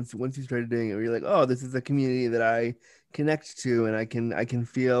something once you started doing it where you're like, oh, this is a community that I connect to and I can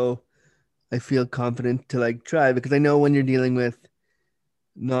feel confident to like try? Because I know when you're dealing with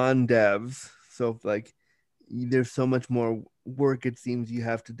non-devs, so like there's so much more work it seems you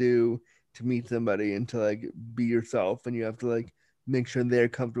have to do to meet somebody and to like be yourself, and you have to like make sure they're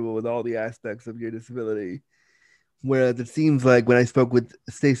comfortable with all the aspects of your disability. Whereas it seems like when I spoke with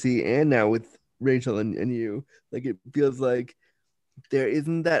Stacy and now with Rachel and you, like it feels like there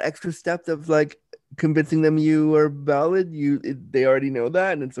isn't that extra step of like convincing them you are valid. They already know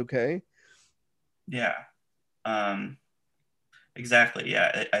that, and it's okay. Yeah, exactly.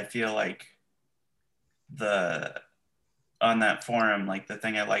 Yeah, I feel like on that forum, like the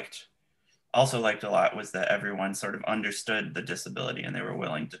thing I liked also liked a lot was that everyone sort of understood the disability and they were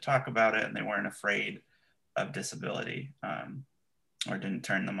willing to talk about it and they weren't afraid of disability, or didn't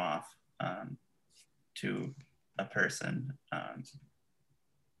turn them off to a person,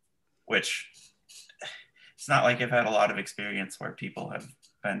 which it's not like I've had a lot of experience where people have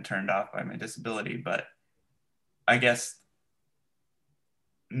been turned off by my disability, but I guess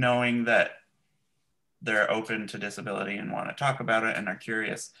knowing that they're open to disability and want to talk about it and are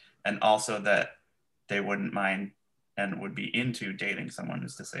curious, and also that they wouldn't mind and would be into dating someone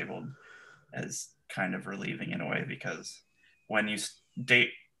who's disabled is kind of relieving in a way, because when you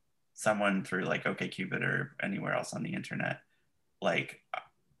date someone through like OkCupid or anywhere else on the internet, like,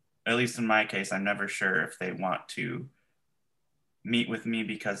 at least in my case, I'm never sure if they want to meet with me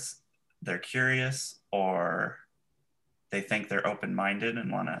because they're curious or they think they're open-minded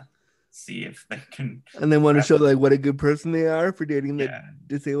and want to see if they can. And they want to show like what a good person they are for dating the Yeah.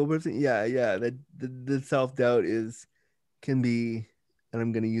 disabled person. Yeah. That the self-doubt can be, and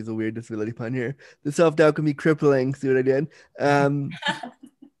I'm going to use a weird disability pun here. The self-doubt can be crippling. See what I did? And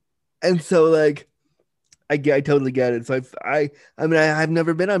so like, I totally get it. So I mean, I've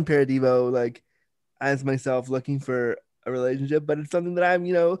never been on Paradivo like as myself looking for a relationship, but it's something that I'm,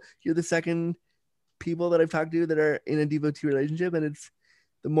 you're the second people that I've talked to that are in a devotee relationship, and it's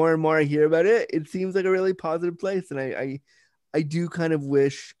the more and more I hear about it, it seems like a really positive place. And I do kind of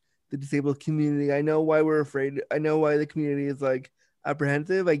wish the disabled community, I know why we're afraid. I know why the community is like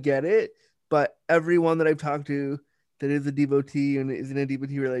apprehensive. I get it. But everyone that I've talked to that is a devotee and is in a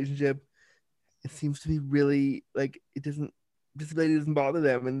devotee relationship, it seems to be really like disability doesn't bother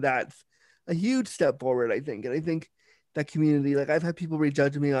them. And that's a huge step forward, I think. And I think that community, like I've had people reach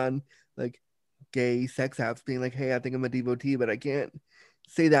out to me on like gay sex apps being like, hey, I think I'm a devotee, but I can't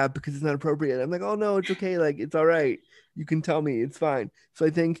say that because it's not appropriate. I'm like, oh no, it's okay. Like, it's all right. You can tell me, it's fine. So I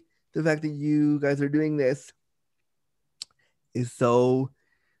think the fact that you guys are doing this is so,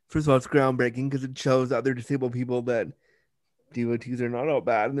 first of all, it's groundbreaking because it shows other disabled people that devotees are not all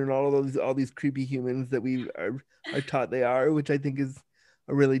bad and they're not all these creepy humans that we are taught they are, which I think is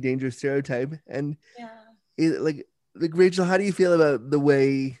a really dangerous stereotype. And like Rachel, how do you feel about the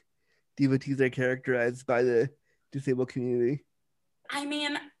way devotees are characterized by the disabled community? I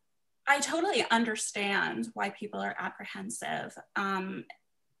mean, I totally understand why people are apprehensive. And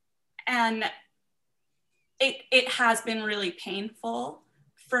it has been really painful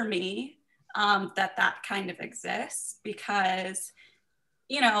for me that kind of exists, because,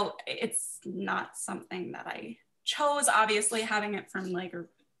 it's not something that I chose, obviously, having it from like a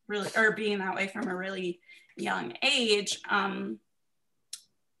really, or being that way from a really young age.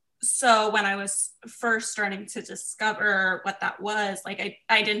 So when I was first starting to discover what that was, like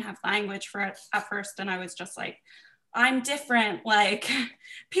I didn't have language for it at first, and I was just like, I'm different, like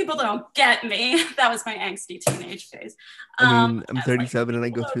people don't get me. That was my angsty teenage phase. I mean, I'm 37 like, and I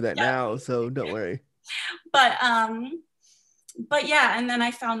go through that now, so don't worry. But yeah, and then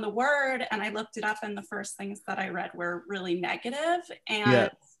I found the word and I looked it up, and the first things that I read were really negative. And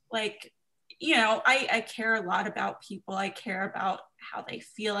like, I care a lot about people. I care about how they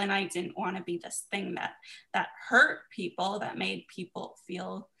feel, and I didn't want to be this thing that hurt people, that made people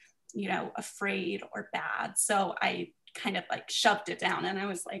feel, afraid or bad. So I kind of like shoved it down, and I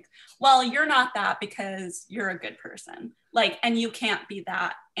was like, well, you're not that because you're a good person, like, and you can't be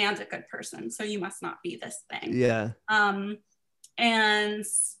that and a good person, so you must not be this thing. And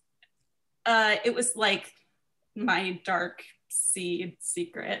it was like my dark seed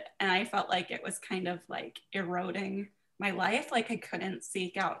secret, and I felt like it was kind of like eroding my life. Like I couldn't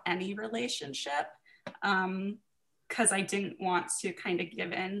seek out any relationship because I didn't want to kind of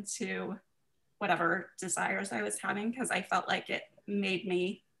give in to whatever desires I was having, because I felt like it made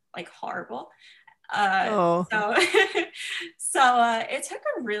me like horrible. So it took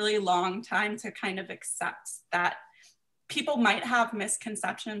a really long time to kind of accept that people might have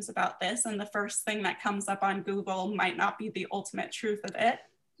misconceptions about this, and the first thing that comes up on Google might not be the ultimate truth of it.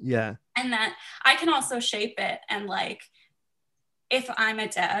 Yeah. And that I can also shape it, and like, if I'm a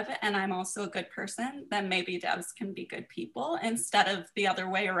dev and I'm also a good person, then maybe devs can be good people instead of the other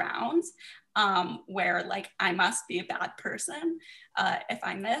way around, where like I must be a bad person if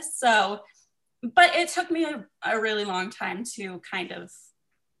I'm this. So, but it took me a really long time to kind of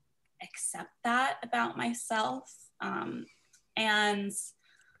accept that about myself. And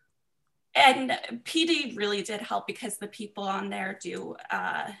PD really did help, because the people on there do,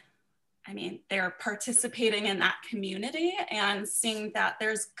 they're participating in that community and seeing that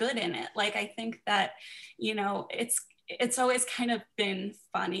there's good in it. Like, I think that, it's always kind of been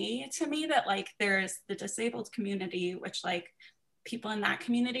funny to me that like there's the disabled community, which like people in that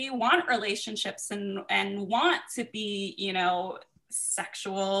community want relationships and want to be, you know,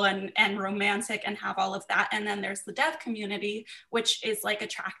 sexual and romantic and have all of that. And then there's the deaf community, which is like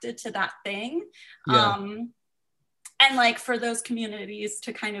attracted to that thing. Yeah. And like for those communities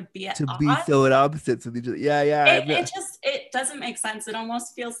to kind of be at To be odds, so at opposites with each other. Yeah. it doesn't make sense. It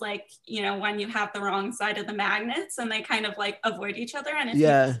almost feels like, you know, when you have the wrong side of the magnets and they kind of like avoid each other. And if you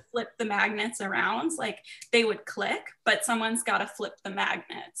just flip the magnets around, like they would click, but someone's got to flip the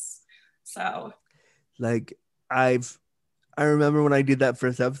magnets. So like I remember when I did that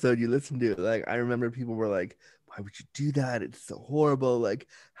first episode you listened to, like I remember people were like, why would you do that? It's so horrible. Like,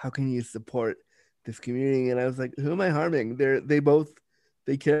 how can you support this community? And I was like, who am I harming?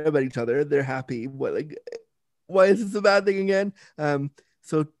 They care about each other. They're happy. What, like, why is this a bad thing again?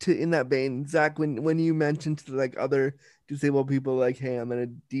 So in that vein, Zach, when you mentioned to like other disabled people, like, hey,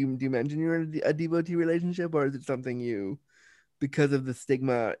 do you mention you're in a devotee relationship, or is it something you, because of the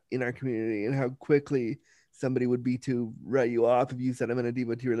stigma in our community and how quickly somebody would be to write you off if you said I'm in a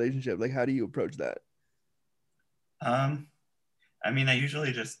devotee relationship? Like, how do you approach that? I mean, I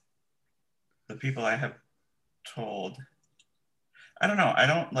usually just, the people I have told, I don't know. I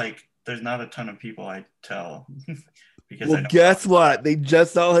don't like, there's not a ton of people I tell because well, guess what? They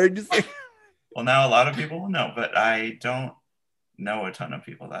just all heard you say. Well, now a lot of people will know, but I don't know a ton of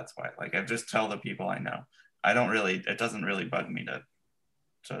people. That's why, like, I just tell the people I know. I don't really, it doesn't really bug me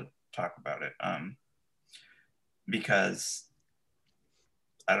to talk about it. Because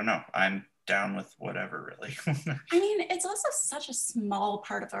I don't know, I'm down with whatever, really. I mean, it's also such a small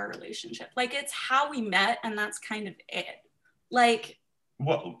part of our relationship. Like, it's how we met, and that's kind of it. Like,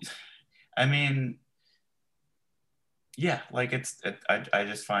 well, I mean, yeah, like I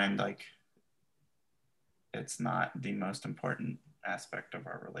just find like it's not the most important aspect of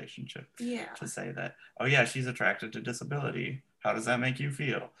our relationship. Yeah. To say that, oh yeah, she's attracted to disability. How does that make you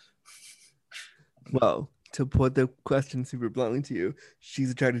feel? Well, to put the question super bluntly to you, she's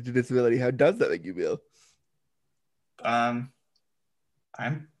attracted to disability. How does that make you feel? I'm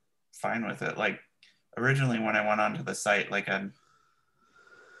fine with it. Like, originally when I went onto the site, like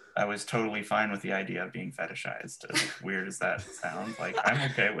I was totally fine with the idea of being fetishized. As weird as that sounds, like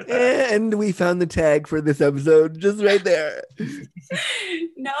I'm okay with that. And we found the tag for this episode just right there.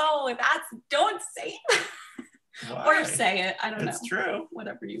 No, don't say that. Why? Or say it. I don't know. It's true.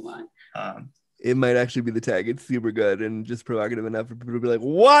 Whatever you want. It might actually be the tag. It's super good and just provocative enough for people to be like,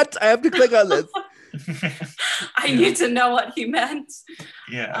 what? I have to click on this. I need to know what he meant.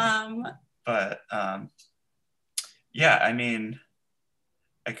 Yeah. But yeah, I mean,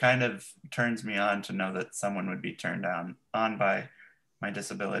 it kind of turns me on to know that someone would be turned on by my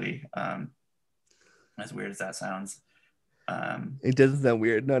disability. As weird as that sounds. It doesn't sound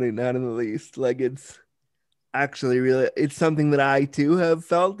weird, not in the least. Like, it's actually really, it's something that I too have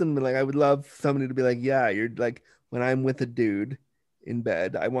felt, and like I would love somebody to be like, yeah, you're like, when I'm with a dude in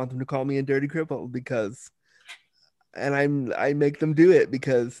bed, I want them to call me a dirty cripple, because, and I make them do it,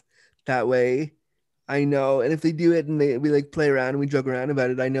 because that way I know, and if they do it and we like play around and we joke around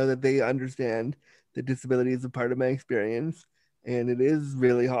about it, I know that they understand that disability is a part of my experience, and it is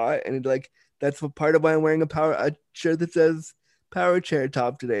really hot, and it, like, that's what part of why I'm wearing a shirt that says power chair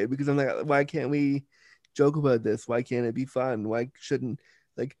top today, because I'm like, why can't we joke about this? Why can't it be fun? Why shouldn't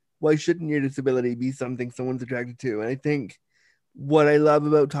your disability be something someone's attracted to? And I think what I love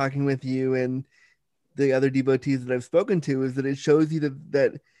about talking with you and the other devotees that I've spoken to is that it shows you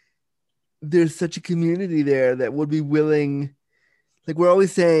that there's such a community there that would be willing, like we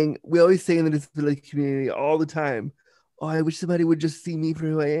always say in the disability community all the time, oh, I wish somebody would just see me for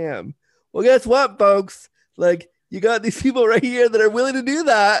who I am. Well, guess what, folks? Like, you got these people right here that are willing to do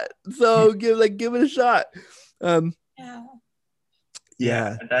that. So give it a shot.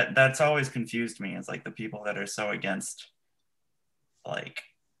 Yeah. That's always confused me. It's like the people that are so against like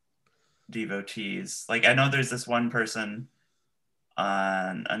devotees. Like, I know there's this one person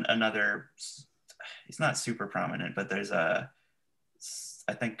on another, he's not super prominent, but there's I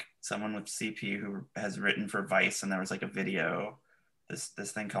think someone with CP who has written for Vice, and there was like a video, this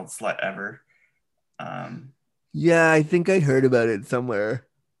thing called Slut Ever. Yeah, I think I heard about it somewhere.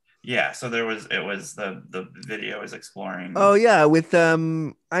 Yeah, so it was the video is exploring. Oh yeah, with I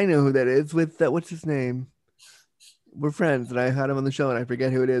know who that is, with what's his name? We're friends, and I had him on the show, and I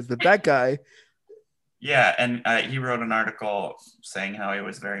forget who it is, but that guy. Yeah, and he wrote an article saying how he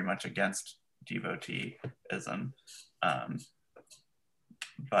was very much against devoteeism,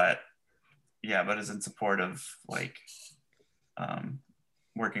 but is in support of like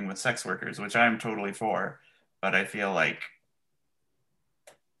working with sex workers, which I'm totally for. But I feel like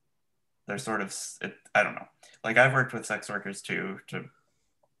they're sort of, I don't know. Like I've worked with sex workers too, to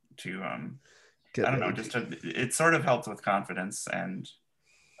I don't know, just to, it sort of helps with confidence and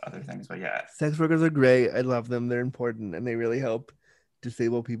other things, but yeah. Sex workers are great. I love them. They're important and they really help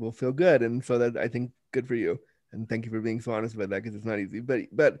disabled people feel good. And so that I think good for you. And thank you for being so honest about that because it's not easy.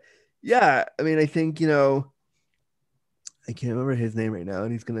 But yeah, I mean, I think, you know, I can't remember his name right now,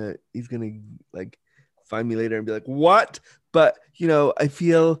 and he's gonna like find me later and be like, what? But you know, I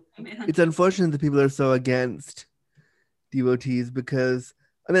feel it's unfortunate that people are so against devotees because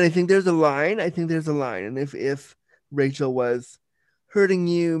I mean I think there's a line. And if Rachel was hurting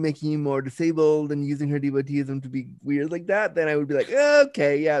you, making you more disabled and using her devoteeism to be weird like that, then I would be like,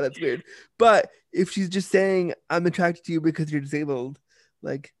 okay, yeah, that's weird. But if she's just saying I'm attracted to you because you're disabled,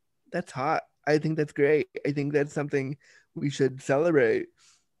 like that's hot. I think that's great. I think that's something we should celebrate.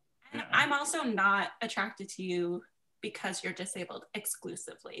 I'm also not attracted to you because you're disabled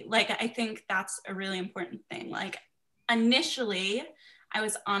exclusively. Like, I think that's a really important thing. Like, initially, I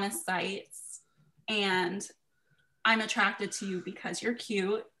was on a site and I'm attracted to you because you're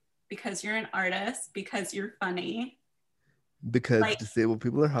cute, because you're an artist, because you're funny. Because like, disabled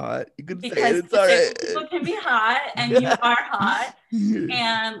people are hot. You could say it, it's all right. People can be hot and you are hot.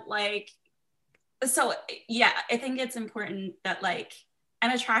 And like, so yeah, I think it's important that like I'm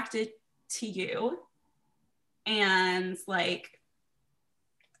attracted to you and like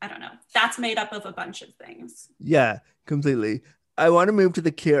I don't know, that's made up of a bunch of things. Yeah, completely. I want to move to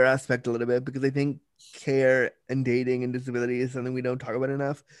the care aspect a little bit because I think care and dating and disability is something we don't talk about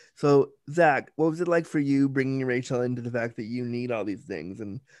enough. So Zach, what was it like for you bringing Rachel into the fact that you need all these things?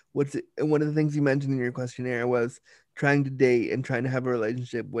 And one of the things you mentioned in your questionnaire was trying to date and trying to have a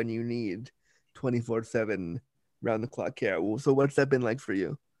relationship when you need 24/7 round the clock care. So what's that been like for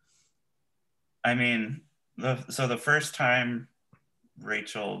you? I mean, the first time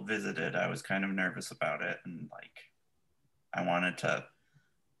Rachel visited, I was kind of nervous about it, and like I wanted to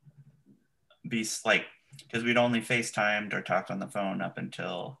be like, because we'd only FaceTimed or talked on the phone up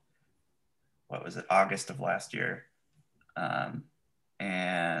until what was it, August of last year,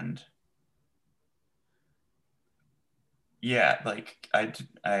 and yeah, like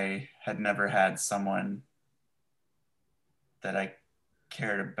I had never had someone that I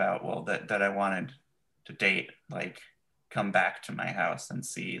cared about, well, that I wanted to date, like come back to my house and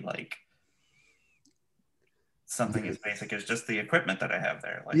see like something as basic as just the equipment that I have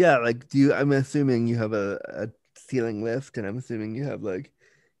there. Like, yeah, like I'm assuming you have a ceiling lift, and I'm assuming you have like,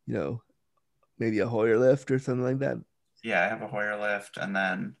 you know, maybe a Hoyer lift or something like that. Yeah, I have a Hoyer lift, and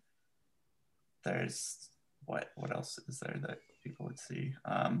then there's what else is there that people would see?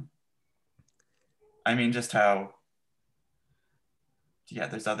 I mean, just how, yeah,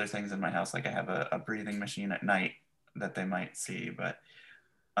 there's other things in my house, like I have a breathing machine at night that they might see, but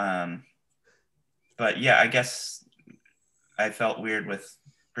yeah, I guess I felt weird with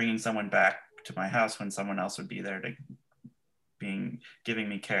bringing someone back to my house when someone else would be there to giving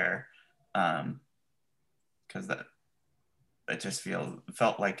me care, because that just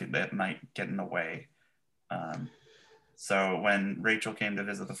felt like it might get in the way. So when Rachel came to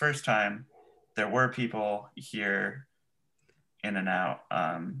visit the first time, there were people here in and out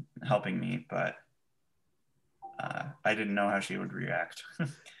helping me, but I didn't know how she would react.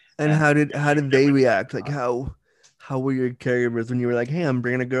 And how did they react? Like how were your caregivers when you were like, hey, I'm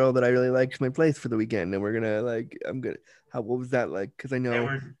bringing a girl that I really like to my place for the weekend, and we're gonna like, what was that like? Because I know they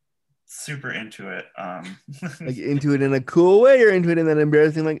were super into it. Like into it in a cool way, or into it in that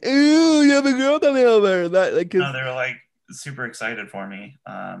embarrassing, like, ooh, you have a girl coming over. That like, no, they were like super excited for me.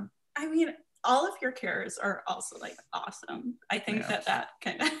 I mean, all of your carers are also like awesome. I think that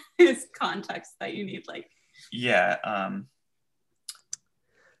kind of is context that you need. Like, yeah.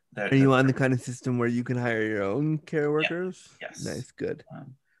 Are you on the kind of system where you can hire your own care workers? Yeah. Yes. Nice, good.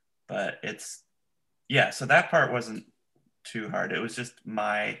 But so that part wasn't too hard. It was just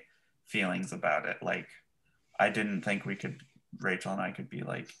my feelings about it. Like, I didn't think Rachel and I could be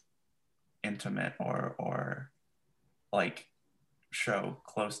like intimate or like show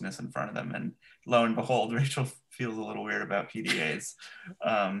closeness in front of them. And lo and behold, Rachel feels a little weird about PDAs.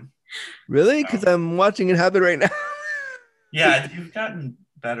 Really? Because I'm watching it happen right now. Yeah, you've gotten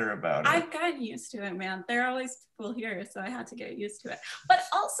better about it. I've gotten used to it, man. There are always people here, so I had to get used to it. But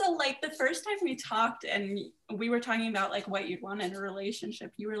also, like, the first time we talked and we were talking about like what you'd want in a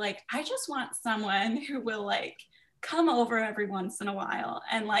relationship, you were like, I just want someone who will like come over every once in a while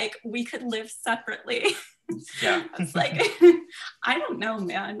and like we could live separately. Yeah. It's like, I don't know,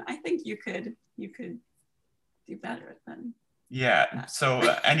 man. I think you could do better than that. So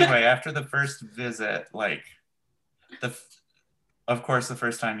anyway, after the first visit, like of course, the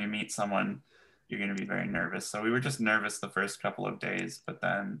first time you meet someone, you're going to be very nervous. So we were just nervous the first couple of days, but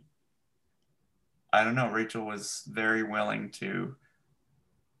then I don't know, Rachel was very willing to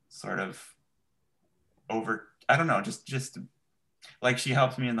sort of I don't know, just like she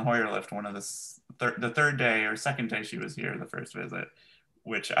helped me in the Hoyer lift one of the third day or second day she was here, the first visit,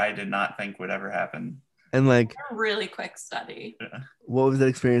 which I did not think would ever happen. And like, A really quick study. what was that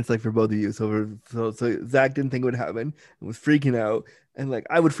experience like for both of you? So Zach didn't think it would happen and was freaking out, and like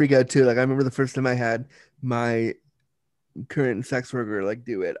I would freak out too. Like I remember the first time I had my current sex worker like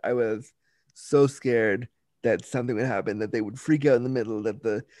do it, I was so scared that something would happen, that they would freak out in the middle, that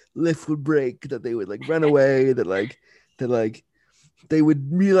the lift would break, that they would like run away, that they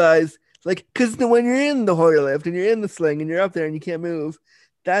would realize, like, because when you're in the Hoyer lift and you're in the sling and you're up there and you can't move,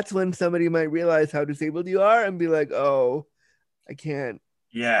 that's when somebody might realize how disabled you are and be like, oh, I can't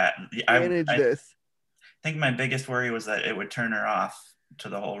Yeah, manage I this. think my biggest worry was that it would turn her off to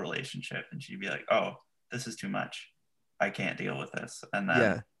the whole relationship, and she'd be like, "Oh, this is too much. I can't deal with this," and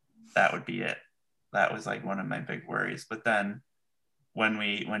then that would be it. That was like one of my big worries. But then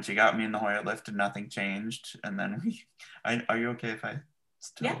when she got me in the Hoyer lift and nothing changed, and then are you okay if I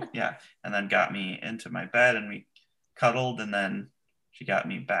still? Yeah, and then got me into my bed and we cuddled, and then she got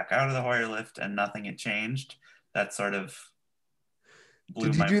me back out of the Hoyer lift and nothing had changed. That sort of blew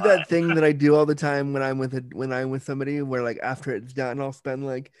Did you my do mind. that thing that I do all the time when I'm with somebody, where like after it's done, I'll spend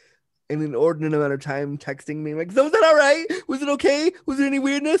like an inordinate amount of time texting me like, so was that all right? Was it okay? Was there any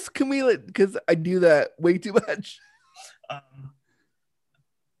weirdness? Can we like, because I do that way too much.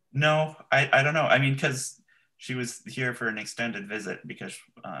 No, I don't know. I mean, because she was here for an extended visit because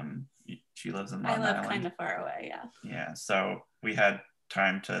she lives in Long Island. I live kind of far away, yeah. Yeah, so we had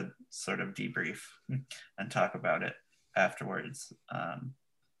time to sort of debrief and talk about it afterwards.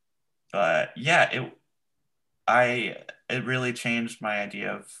 But yeah, it really changed my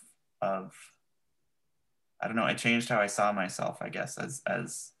idea of I don't know. It changed how I saw myself, I guess,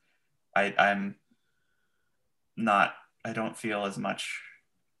 as I'm not. I don't feel as much.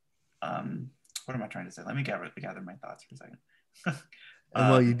 What am I trying to say? Let me gather my thoughts for a second. And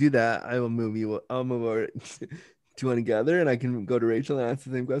while you do that, I will move you. I'll move over. Do you want to gather? And I can go to Rachel and ask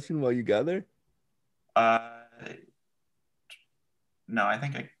the same question while you gather. No, I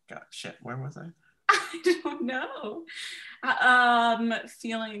think I got shit. Where was I? I don't know.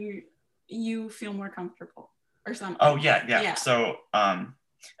 Feeling you feel more comfortable or something. Oh yeah. So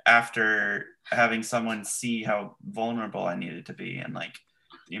after having someone see how vulnerable I needed to be and like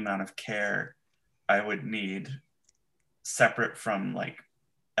the amount of care I would need separate from like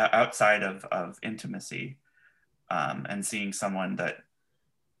outside of intimacy, and seeing someone that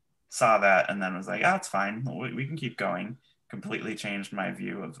saw that and then was like, oh, it's fine, we can keep going, completely changed my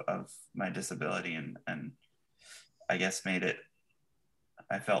view of my disability and I guess made it,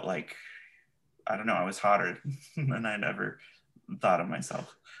 I felt like, I don't know, I was hotter than I'd ever thought of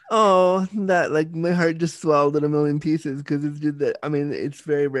myself. Oh, that like my heart just swelled in a million pieces, because it's just that, I mean, it's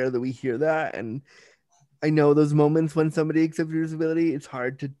very rare that we hear that, and I know those moments when somebody accepts your disability, it's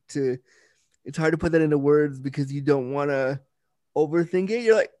hard to put that into words because you don't want to overthink it.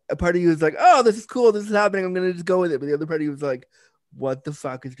 You're like, a part of you is like, oh, this is cool, this is happening, I'm gonna just go with it. But the other part of you is like, what the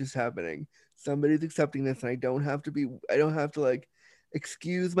fuck is just happening? Somebody's accepting this, and I don't have to like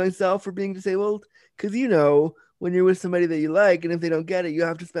excuse myself for being disabled, because when you're with somebody that you like, and if they don't get it, you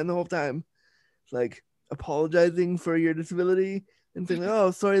have to spend the whole time like apologizing for your disability and saying, oh,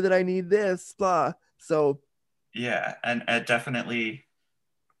 sorry that I need this, blah. So yeah, and it definitely,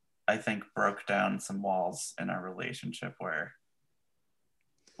 I think, broke down some walls in our relationship where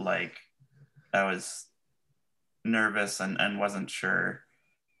like I was nervous and wasn't sure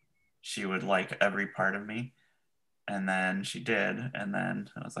she would like every part of me, and then she did, and then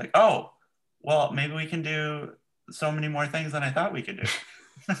I was like, oh well, maybe we can do so many more things than I thought we could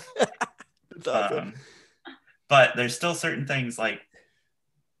do. That's awesome. But there's still certain things like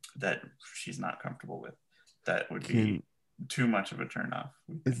that she's not comfortable with that would be too much of a turn off.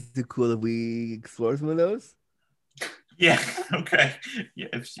 Is it cool if we explore some of those? Yeah. Okay. Yeah.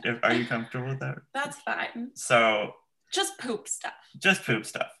 If are you comfortable with that? That's fine. So just poop stuff.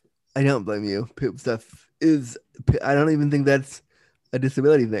 I don't blame you. Poop stuff is, I don't even think that's a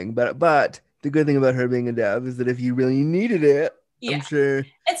disability thing, but the good thing about her being a dev is that if you really needed it, yeah. I'm sure.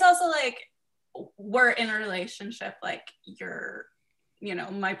 It's also like we're in a relationship, like you're,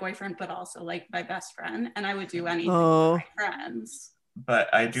 my boyfriend, but also like my best friend, and I would do anything for my friends.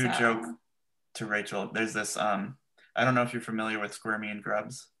 But I do joke to Rachel, there's this, I don't know if you're familiar with Squirmy and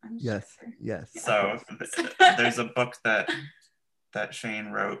Grubs. Yes. So there's a book that Shane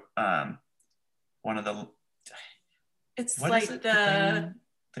wrote, one of the, It's What like is it? the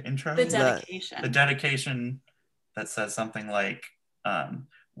intro? the That- dedication. The dedication that says something like,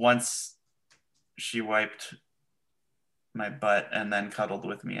 once she wiped my butt and then cuddled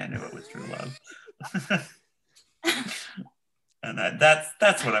with me, I knew it was true love. And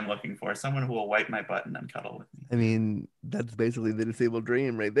that's what I'm looking for. Someone who will wipe my butt and then cuddle with me. I mean, that's basically the disabled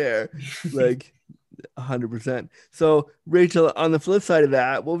dream right there. Like 100%. So, Rachel, on the flip side of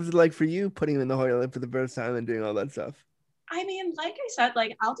that, what was it like for you putting him in the Hoyer lift for the first time and doing all that stuff? I mean, like I said,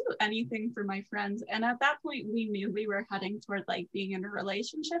 like I'll do anything for my friends. And at that point, we knew we were heading toward like being in a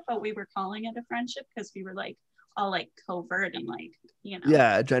relationship, but we were calling it a friendship because we were like all like covert and like, you know.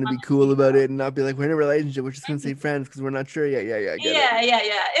 Yeah, trying to be cool about it and not be like, we're in a relationship, we're just gonna say friends because we're not sure yet. Yeah, I get it. Yeah.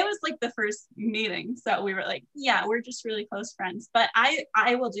 It was like the first meeting. So we were like, yeah, we're just really close friends. But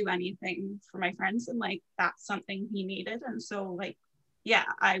I will do anything for my friends, and like that's something he needed. And so like, yeah,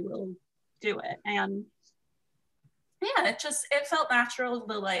 I will do it. And yeah, it felt natural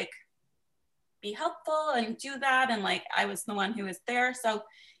to like be helpful and do that. And like I was the one who was there. So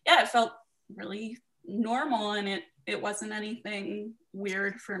yeah, it felt really normal, and it wasn't anything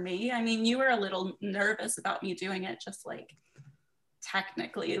weird for me. I mean, you were a little nervous about me doing it, just like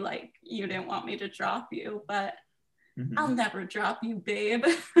technically, like you didn't want me to drop you, but I'll never drop you, babe.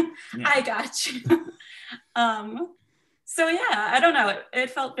 I got you. So yeah, I don't know. It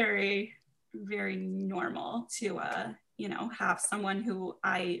felt very, very normal to you know, have someone who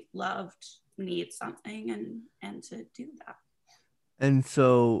I loved need something and to do that. And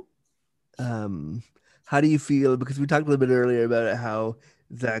so, how do you feel? Because we talked a little bit earlier about how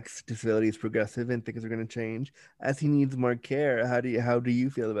Zach's disability is progressive and things are going to change as he needs more care. How do you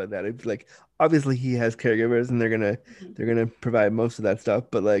feel about that? It's like obviously he has caregivers and they're gonna provide most of that stuff,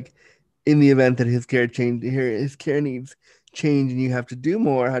 but like in the event that his care needs change and you have to do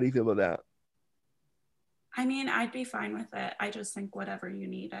more, how do you feel about that? I mean, I'd be fine with it. I just think whatever you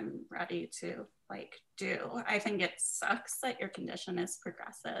need, I'm ready to like do. I think it sucks that your condition is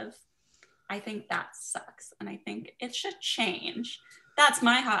progressive. I think that sucks. And I think it should change. That's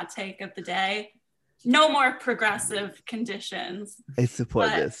my hot take of the day. No more progressive conditions. I support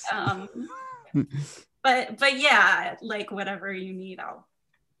this. But yeah, like whatever you need, I'll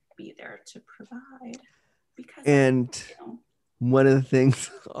be there to provide. Because one of the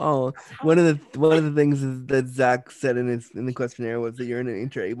things one of the things is that Zach said in the questionnaire was that you're in an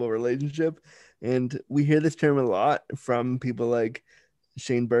interable relationship, and we hear this term a lot from people like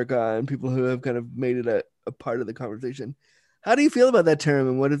Shane Burka and people who have kind of made it a part of the conversation. How do you feel about that term,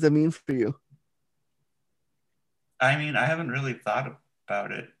 and what does that mean for you? I mean, I haven't really thought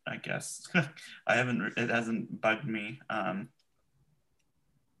about it, I guess. It hasn't bugged me.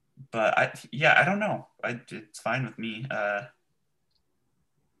 But I don't know. It's fine with me.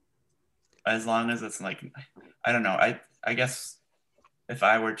 As long as it's like, I don't know. I guess if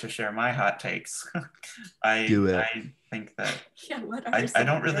I were to share my hot takes, I think that I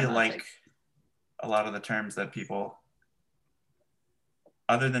don't really like a lot of the terms that people,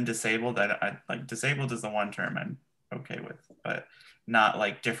 other than disabled, I like disabled is the one term I'm okay with, but not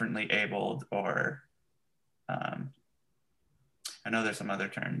like differently abled or I know there's some other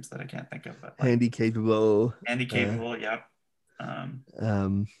terms that I can't think of, but like handicapable, yep.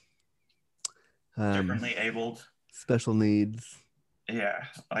 Differently abled, special needs. Yeah,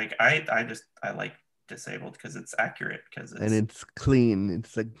 like I like disabled because it's accurate, and it's clean.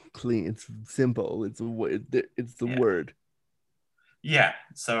 It's like clean. It's simple. It's the word. Yeah.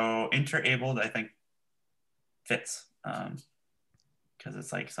 So interabled, I think fits because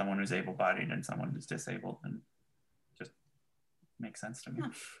it's like someone who's able-bodied and someone who's disabled, and just makes sense to me.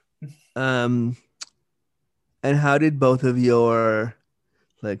 And how did both of your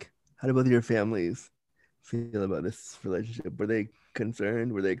families feel about this relationship? Were they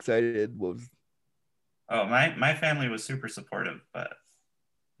concerned? Were they excited? My family was super supportive, but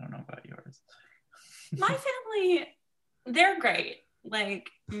I don't know about yours. My family, they're great. Like,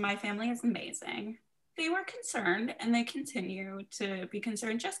 my family is amazing. They were concerned, and they continue to be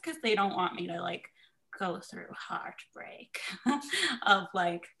concerned just because they don't want me to like go through heartbreak of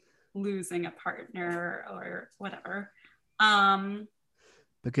like losing a partner or whatever.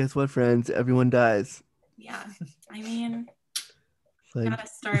 But guess what, friends? Everyone dies. Yeah, I mean, like, gotta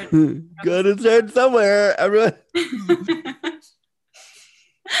start somewhere, everyone.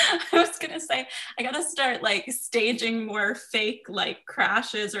 I was gonna say I gotta start like staging more fake like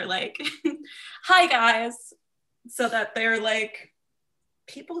crashes or like hi guys, so that they're like,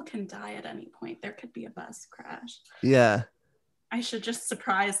 people can die at any point. There could be a bus crash. Yeah, I should just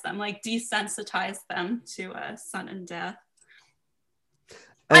surprise them, like desensitize them to sudden death.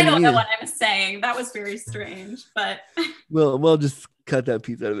 I don't know what I'm saying. That was very strange, but we'll just cut that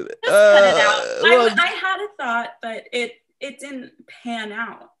piece out of it. just cut it out. I had a thought, but it didn't pan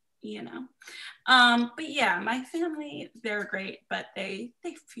out, you know. But yeah, my family, they're great, but they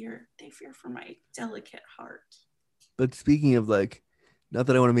fear for my delicate heart. But speaking of like, not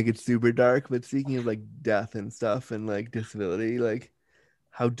that I want to make it super dark, but speaking of like death and stuff and like disability, like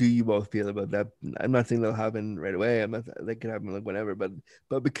how do you both feel about that? I'm not saying that'll happen right away. I'm not that could happen like whenever, but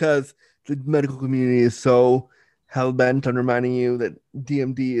because the medical community is so hell bent on reminding you that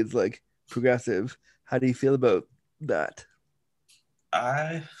DMD is like progressive, how do you feel about that?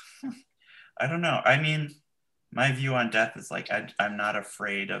 I don't know. I mean, my view on death is like I'm not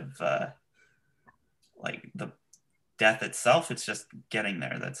afraid of like the death itself. It's just getting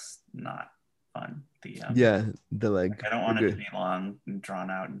there that's not fun. The like I don't want it to be long and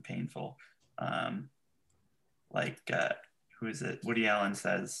drawn out and painful. Who is it? Woody Allen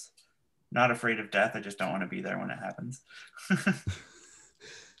says, "Not afraid of death. I just don't want to be there when it happens."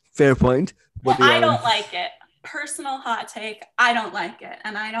 Fair point. Well, I don't like it. Personal hot take. I don't like it,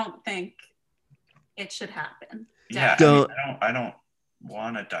 and I don't think it should happen. Yeah, I don't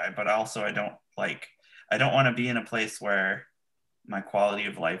want to die, but also I don't want to be in a place where my quality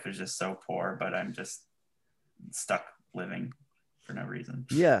of life is just so poor, but I'm just stuck living for no reason.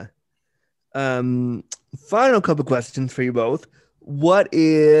 Yeah. Final couple questions for you both. What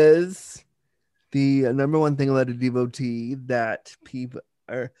is the number one thing about a devotee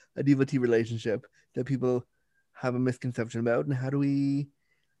or a devotee relationship that people have a misconception about, and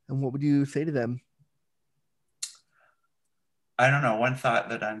what would you say to them? I don't know. One thought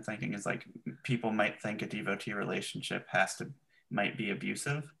that I'm thinking is like people might think a devotee relationship might be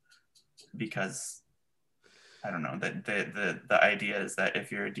abusive because I don't know that the idea is that if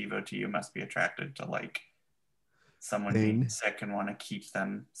you're a devotee, you must be attracted to like someone being sick and want to keep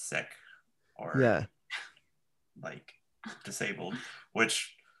them sick or like disabled,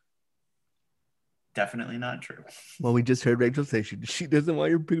 which definitely not true. Well, we just heard Rachel say she doesn't want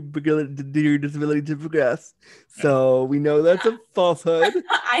your disability to progress, so we know that's a falsehood.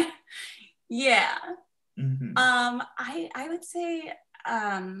 Yeah. Mm-hmm. I would say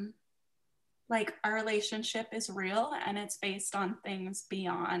like our relationship is real and it's based on things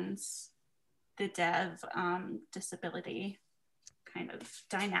beyond the dev disability kind of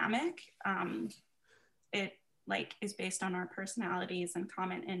dynamic. It like is based on our personalities and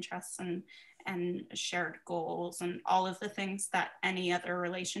common interests and shared goals and all of the things that any other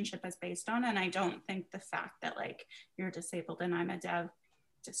relationship is based on. And I don't think the fact that like you're disabled and I'm a dev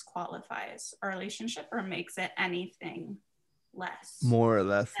disqualifies our relationship or makes it anything less, more or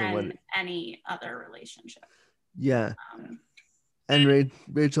less than any other relationship. Yeah. And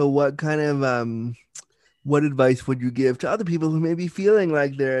Rachel, what kind of what advice would you give to other people who may be feeling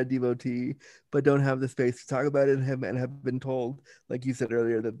like they're a devotee but don't have the space to talk about it and have been told, like you said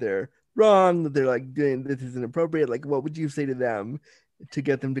earlier, that they're wrong, that they're like doing this is inappropriate? Like, what would you say to them to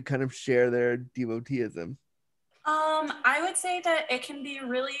get them to kind of share their devoteeism? I would say that it can be a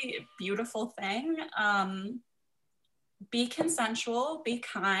really beautiful thing. Be consensual, be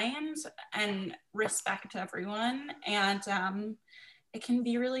kind, and respect everyone. And it can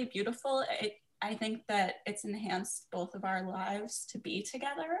be really beautiful. I think that it's enhanced both of our lives to be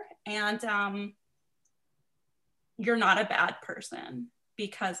together. And you're not a bad person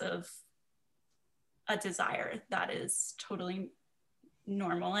because of a desire that is totally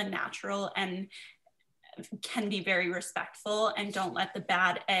normal and natural and can be very respectful. And don't let the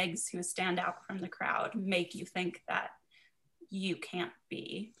bad eggs who stand out from the crowd make you think that you can't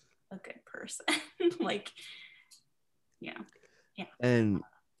be a good person. Like, yeah.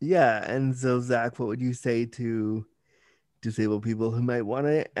 And so Zach, what would you say to disabled people who might want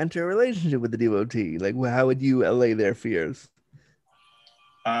to enter a relationship with a devotee? Like, how would you allay their fears?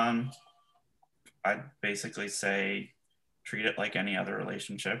 I'd basically say treat it like any other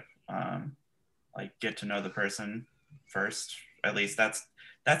relationship. Like get to know the person first. At least that's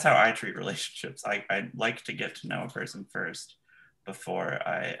how I treat relationships. I like to get to know a person first before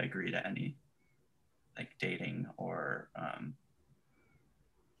I agree to any like dating or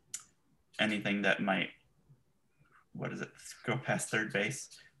anything that might, go past third base.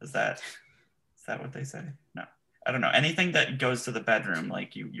 Is that what they say? No, I don't know. Anything that goes to the bedroom,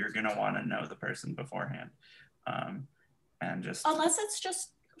 like you're gonna want to know the person beforehand, and just unless it's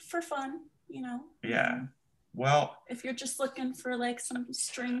just for fun, you know. Yeah. Well, if you're just looking for like some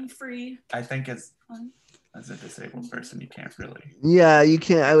string-free, I think as a disabled person, you can't really. Yeah, you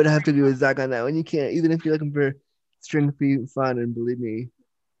can't. I would have to agree with Zach on that one. You can't, even if you're looking for string-free fun. And believe me,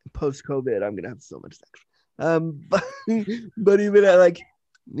 post-COVID, I'm gonna have so much sex. But even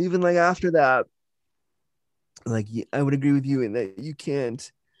even like after that, like I would agree with you in that you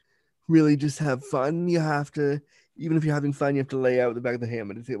can't really just have fun. You have to, even if you're having fun, you have to lay out the back of the hand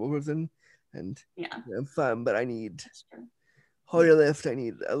with a disabled person and Yeah, have fun. But I need that's true. Hoyer lift. I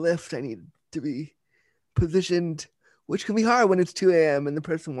need a lift. I need to be positioned, which can be hard when it's 2 a.m. and the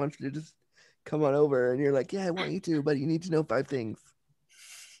person wants you to just come on over and you're like, yeah, I want you to, but you need to know 5 things.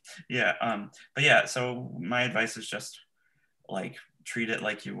 Yeah. But yeah, so my advice is just like treat it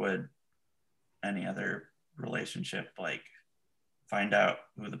like you would any other relationship. Like find out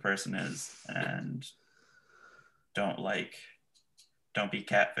who the person is and don't be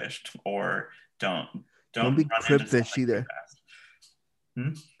catfished, or don't be run crib into fished something too either. fast.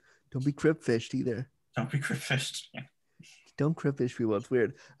 Don't be crib fished either. Don't be crib fished. Yeah. Don't crib fish people. It's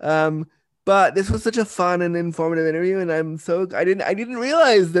weird. But this was such a fun and informative interview, and I didn't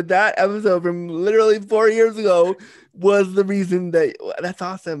realize that episode from literally 4 years ago was the reason that's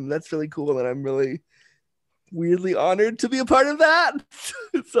awesome. That's really cool, and I'm really weirdly honored to be a part of that.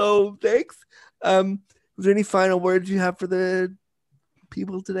 So thanks. Was there any final words you have for the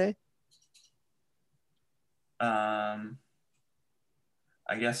people today? I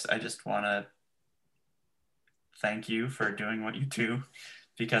guess I just want to thank you for doing what you do,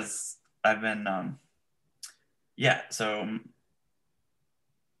 because I've been so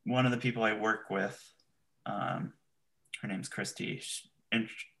one of the people I work with, her name's Christy, she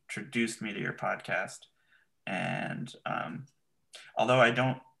introduced me to your podcast, and although I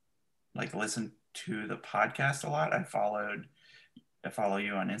don't like listen to the podcast a lot, I follow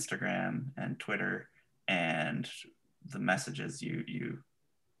you on Instagram and Twitter, and the messages you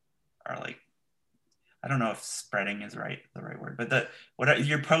are like, I don't know if spreading is the right word, but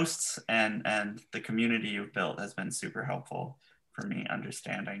your posts and the community you've built has been super helpful for me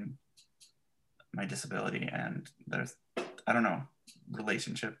understanding my disability and there's, I don't know,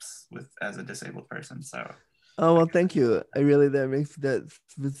 relationships as a disabled person. So. Oh, well, thank you. That's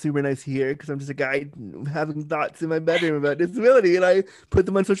super nice to hear, because I'm just a guy having thoughts in my bedroom about disability, and I put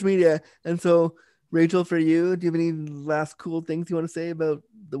them on social media. And so, Rachel, for you, do you have any last cool things you want to say about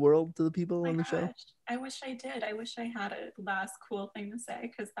the world to the people on the show? I wish I did. I wish I had a last cool thing to say,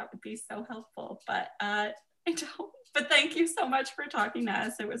 because that would be so helpful. But I don't. But thank you so much for talking to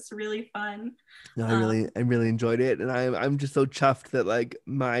us. It was really fun. No, I really enjoyed it, and I'm just so chuffed that like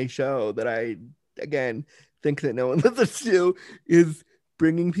my show that I again think that no one listens to is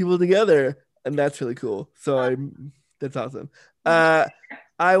bringing people together, and that's really cool. So that's awesome. I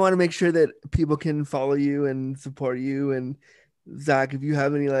want to make sure that people can follow you and support you. And Zach, if you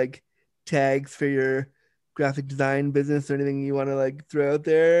have any like tags for your graphic design business or anything you want to like throw out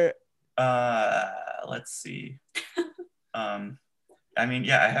there. Let's see. I mean,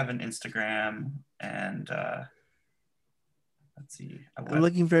 yeah, I have an Instagram, and let's see. I'm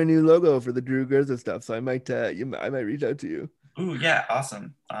looking for a new logo for the Drew Gerza stuff, so I might reach out to you. Ooh, yeah,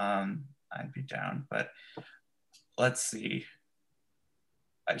 awesome. I'd be down, but let's see.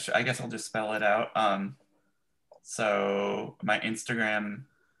 I guess I'll just spell it out. So my Instagram,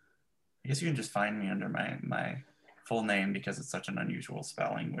 I guess you can just find me under my full name, because it's such an unusual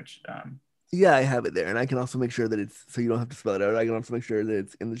spelling, which yeah, I have it there, and I can also make sure that it's, so you don't have to spell it out. I can also make sure that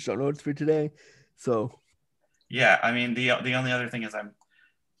it's in the show notes for today. So yeah, I mean, the only other thing is I'm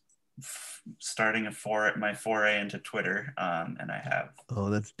starting my foray into Twitter, and I have. Oh,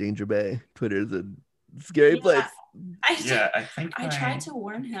 that's Danger Bay. Twitter is a scary place. I think I tried to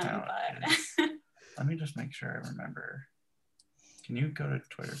warn him, but let me just make sure I remember. Can you go to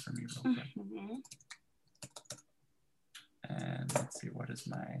Twitter for me real quick? Mm-hmm. And let's see, what is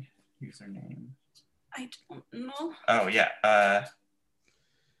my username? I don't know. Oh yeah.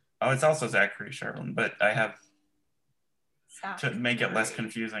 It's also Zachary Sherlin, but I have to make it less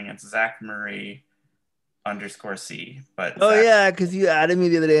confusing. It's Zach Marie _C. But yeah, because you added me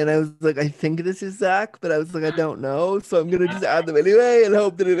the other day, and I was like, I think this is Zach, but I was like, I don't know, so I'm gonna just add them anyway and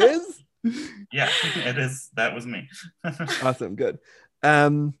hope that it is. Yeah, it is. That was me. Awesome, good.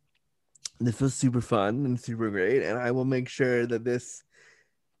 This was super fun and super great, and I will make sure that this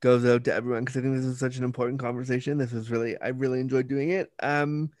goes out to everyone, because I think this is such an important conversation. I really enjoyed doing it.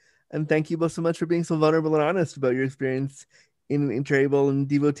 And thank you both so much for being so vulnerable and honest about your experience in an interable and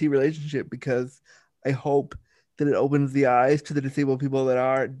devotee relationship, because I hope that it opens the eyes to the disabled people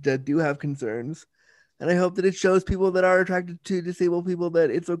that do have concerns. And I hope that it shows people that are attracted to disabled people that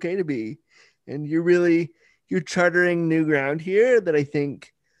it's okay to be. And you're chartering new ground here that I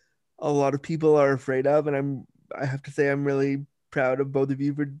think a lot of people are afraid of. And I have to say, I'm really proud of both of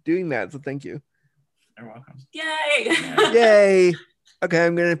you for doing that. So thank you. You're welcome. Yay. Yay. Okay,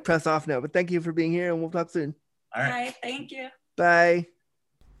 I'm going to press off now, but thank you for being here, and we'll talk soon. All right. Bye. Thank you. Bye.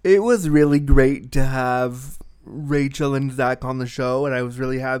 It was really great to have Rachel and Zach on the show, and I was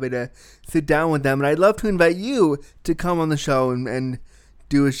really happy to sit down with them. And I'd love to invite you to come on the show and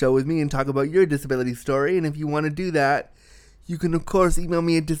do a show with me and talk about your disability story. And if you want to do that, you can, of course, email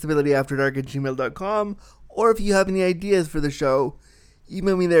me at disabilityafterdark@gmail.com. Or if you have any ideas for the show,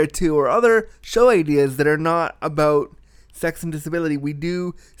 email me there too. Or other show ideas that are not about sex and disability. We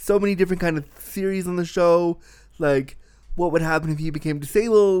do so many different kind of series on the show, like what would happen if you became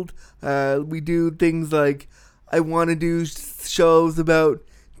disabled. We do things like, I want to do shows about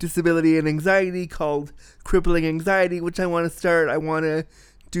disability and anxiety called Crippling Anxiety, which I want to start. I want to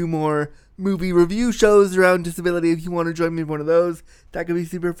do more movie review shows around disability. If you want to join me in one of those, that could be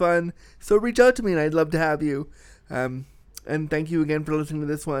super fun. So reach out to me and I'd love to have you. And thank you again for listening to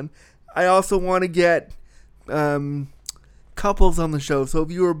this one. I also want to get couples on the show. So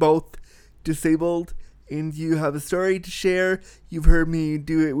if you are both disabled and you have a story to share, you've heard me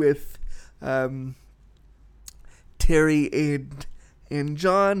do it with Terry and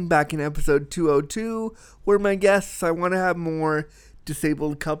John back in episode 202, where my guests, I want to have more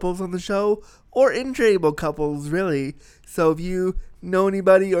disabled couples on the show, or intraable couples, really. So if you know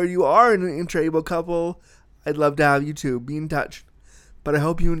anybody or you are an intraable couple, I'd love to have you too. Be in touch. But I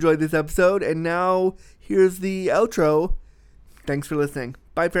hope you enjoyed this episode, and now here's the outro. Thanks for listening.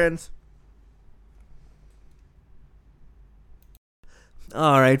 Bye, friends.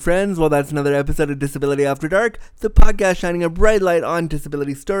 Alright, friends, well, that's another episode of Disability After Dark, the podcast shining a bright light on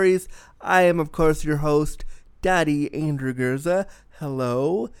disability stories. I am, of course, your host, Daddy Andrew Gurza.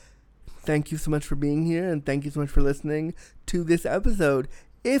 Hello. Thank you so much for being here, and thank you so much for listening to this episode.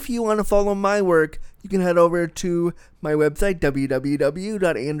 If you want to follow my work, you can head over to my website,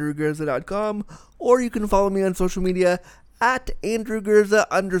 www.andrewgurza.com, or you can follow me on social media at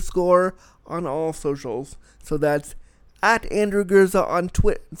 @AndrewGurza_ on all socials. So that's at Andrew Gurza on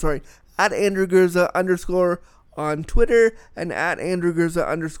at Andrew Gurza _ on Twitter, and at Andrew Gurza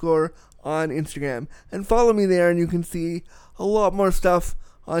 _ on Instagram. And follow me there and you can see a lot more stuff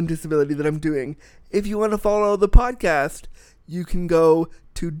on disability that I'm doing. If you want to follow the podcast, you can go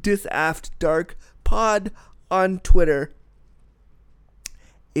to disaftdarkpod on Twitter.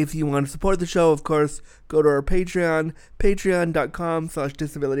 If you want to support the show, of course, go to our Patreon,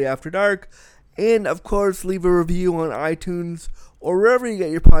 patreon.com/disabilityafterdark. And, of course, leave a review on iTunes or wherever you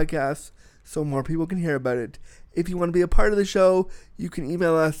get your podcasts so more people can hear about it. If you want to be a part of the show, you can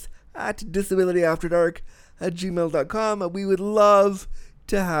email us at disabilityafterdark@gmail.com. We would love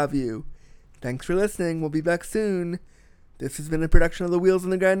to have you. Thanks for listening. We'll be back soon. This has been a production of the Wheels on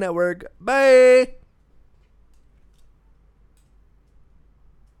the Ground Network. Bye!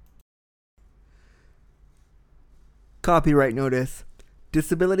 Copyright notice.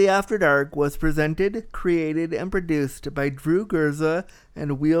 Disability After Dark was presented, created, and produced by Drew Gurza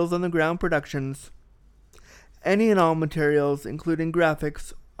and Wheels on the Ground Productions. Any and all materials, including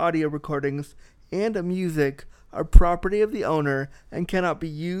graphics, audio recordings, and music, are property of the owner and cannot be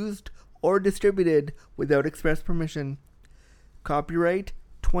used or distributed without express permission. Copyright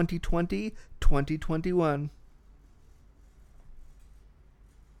 2020-2021.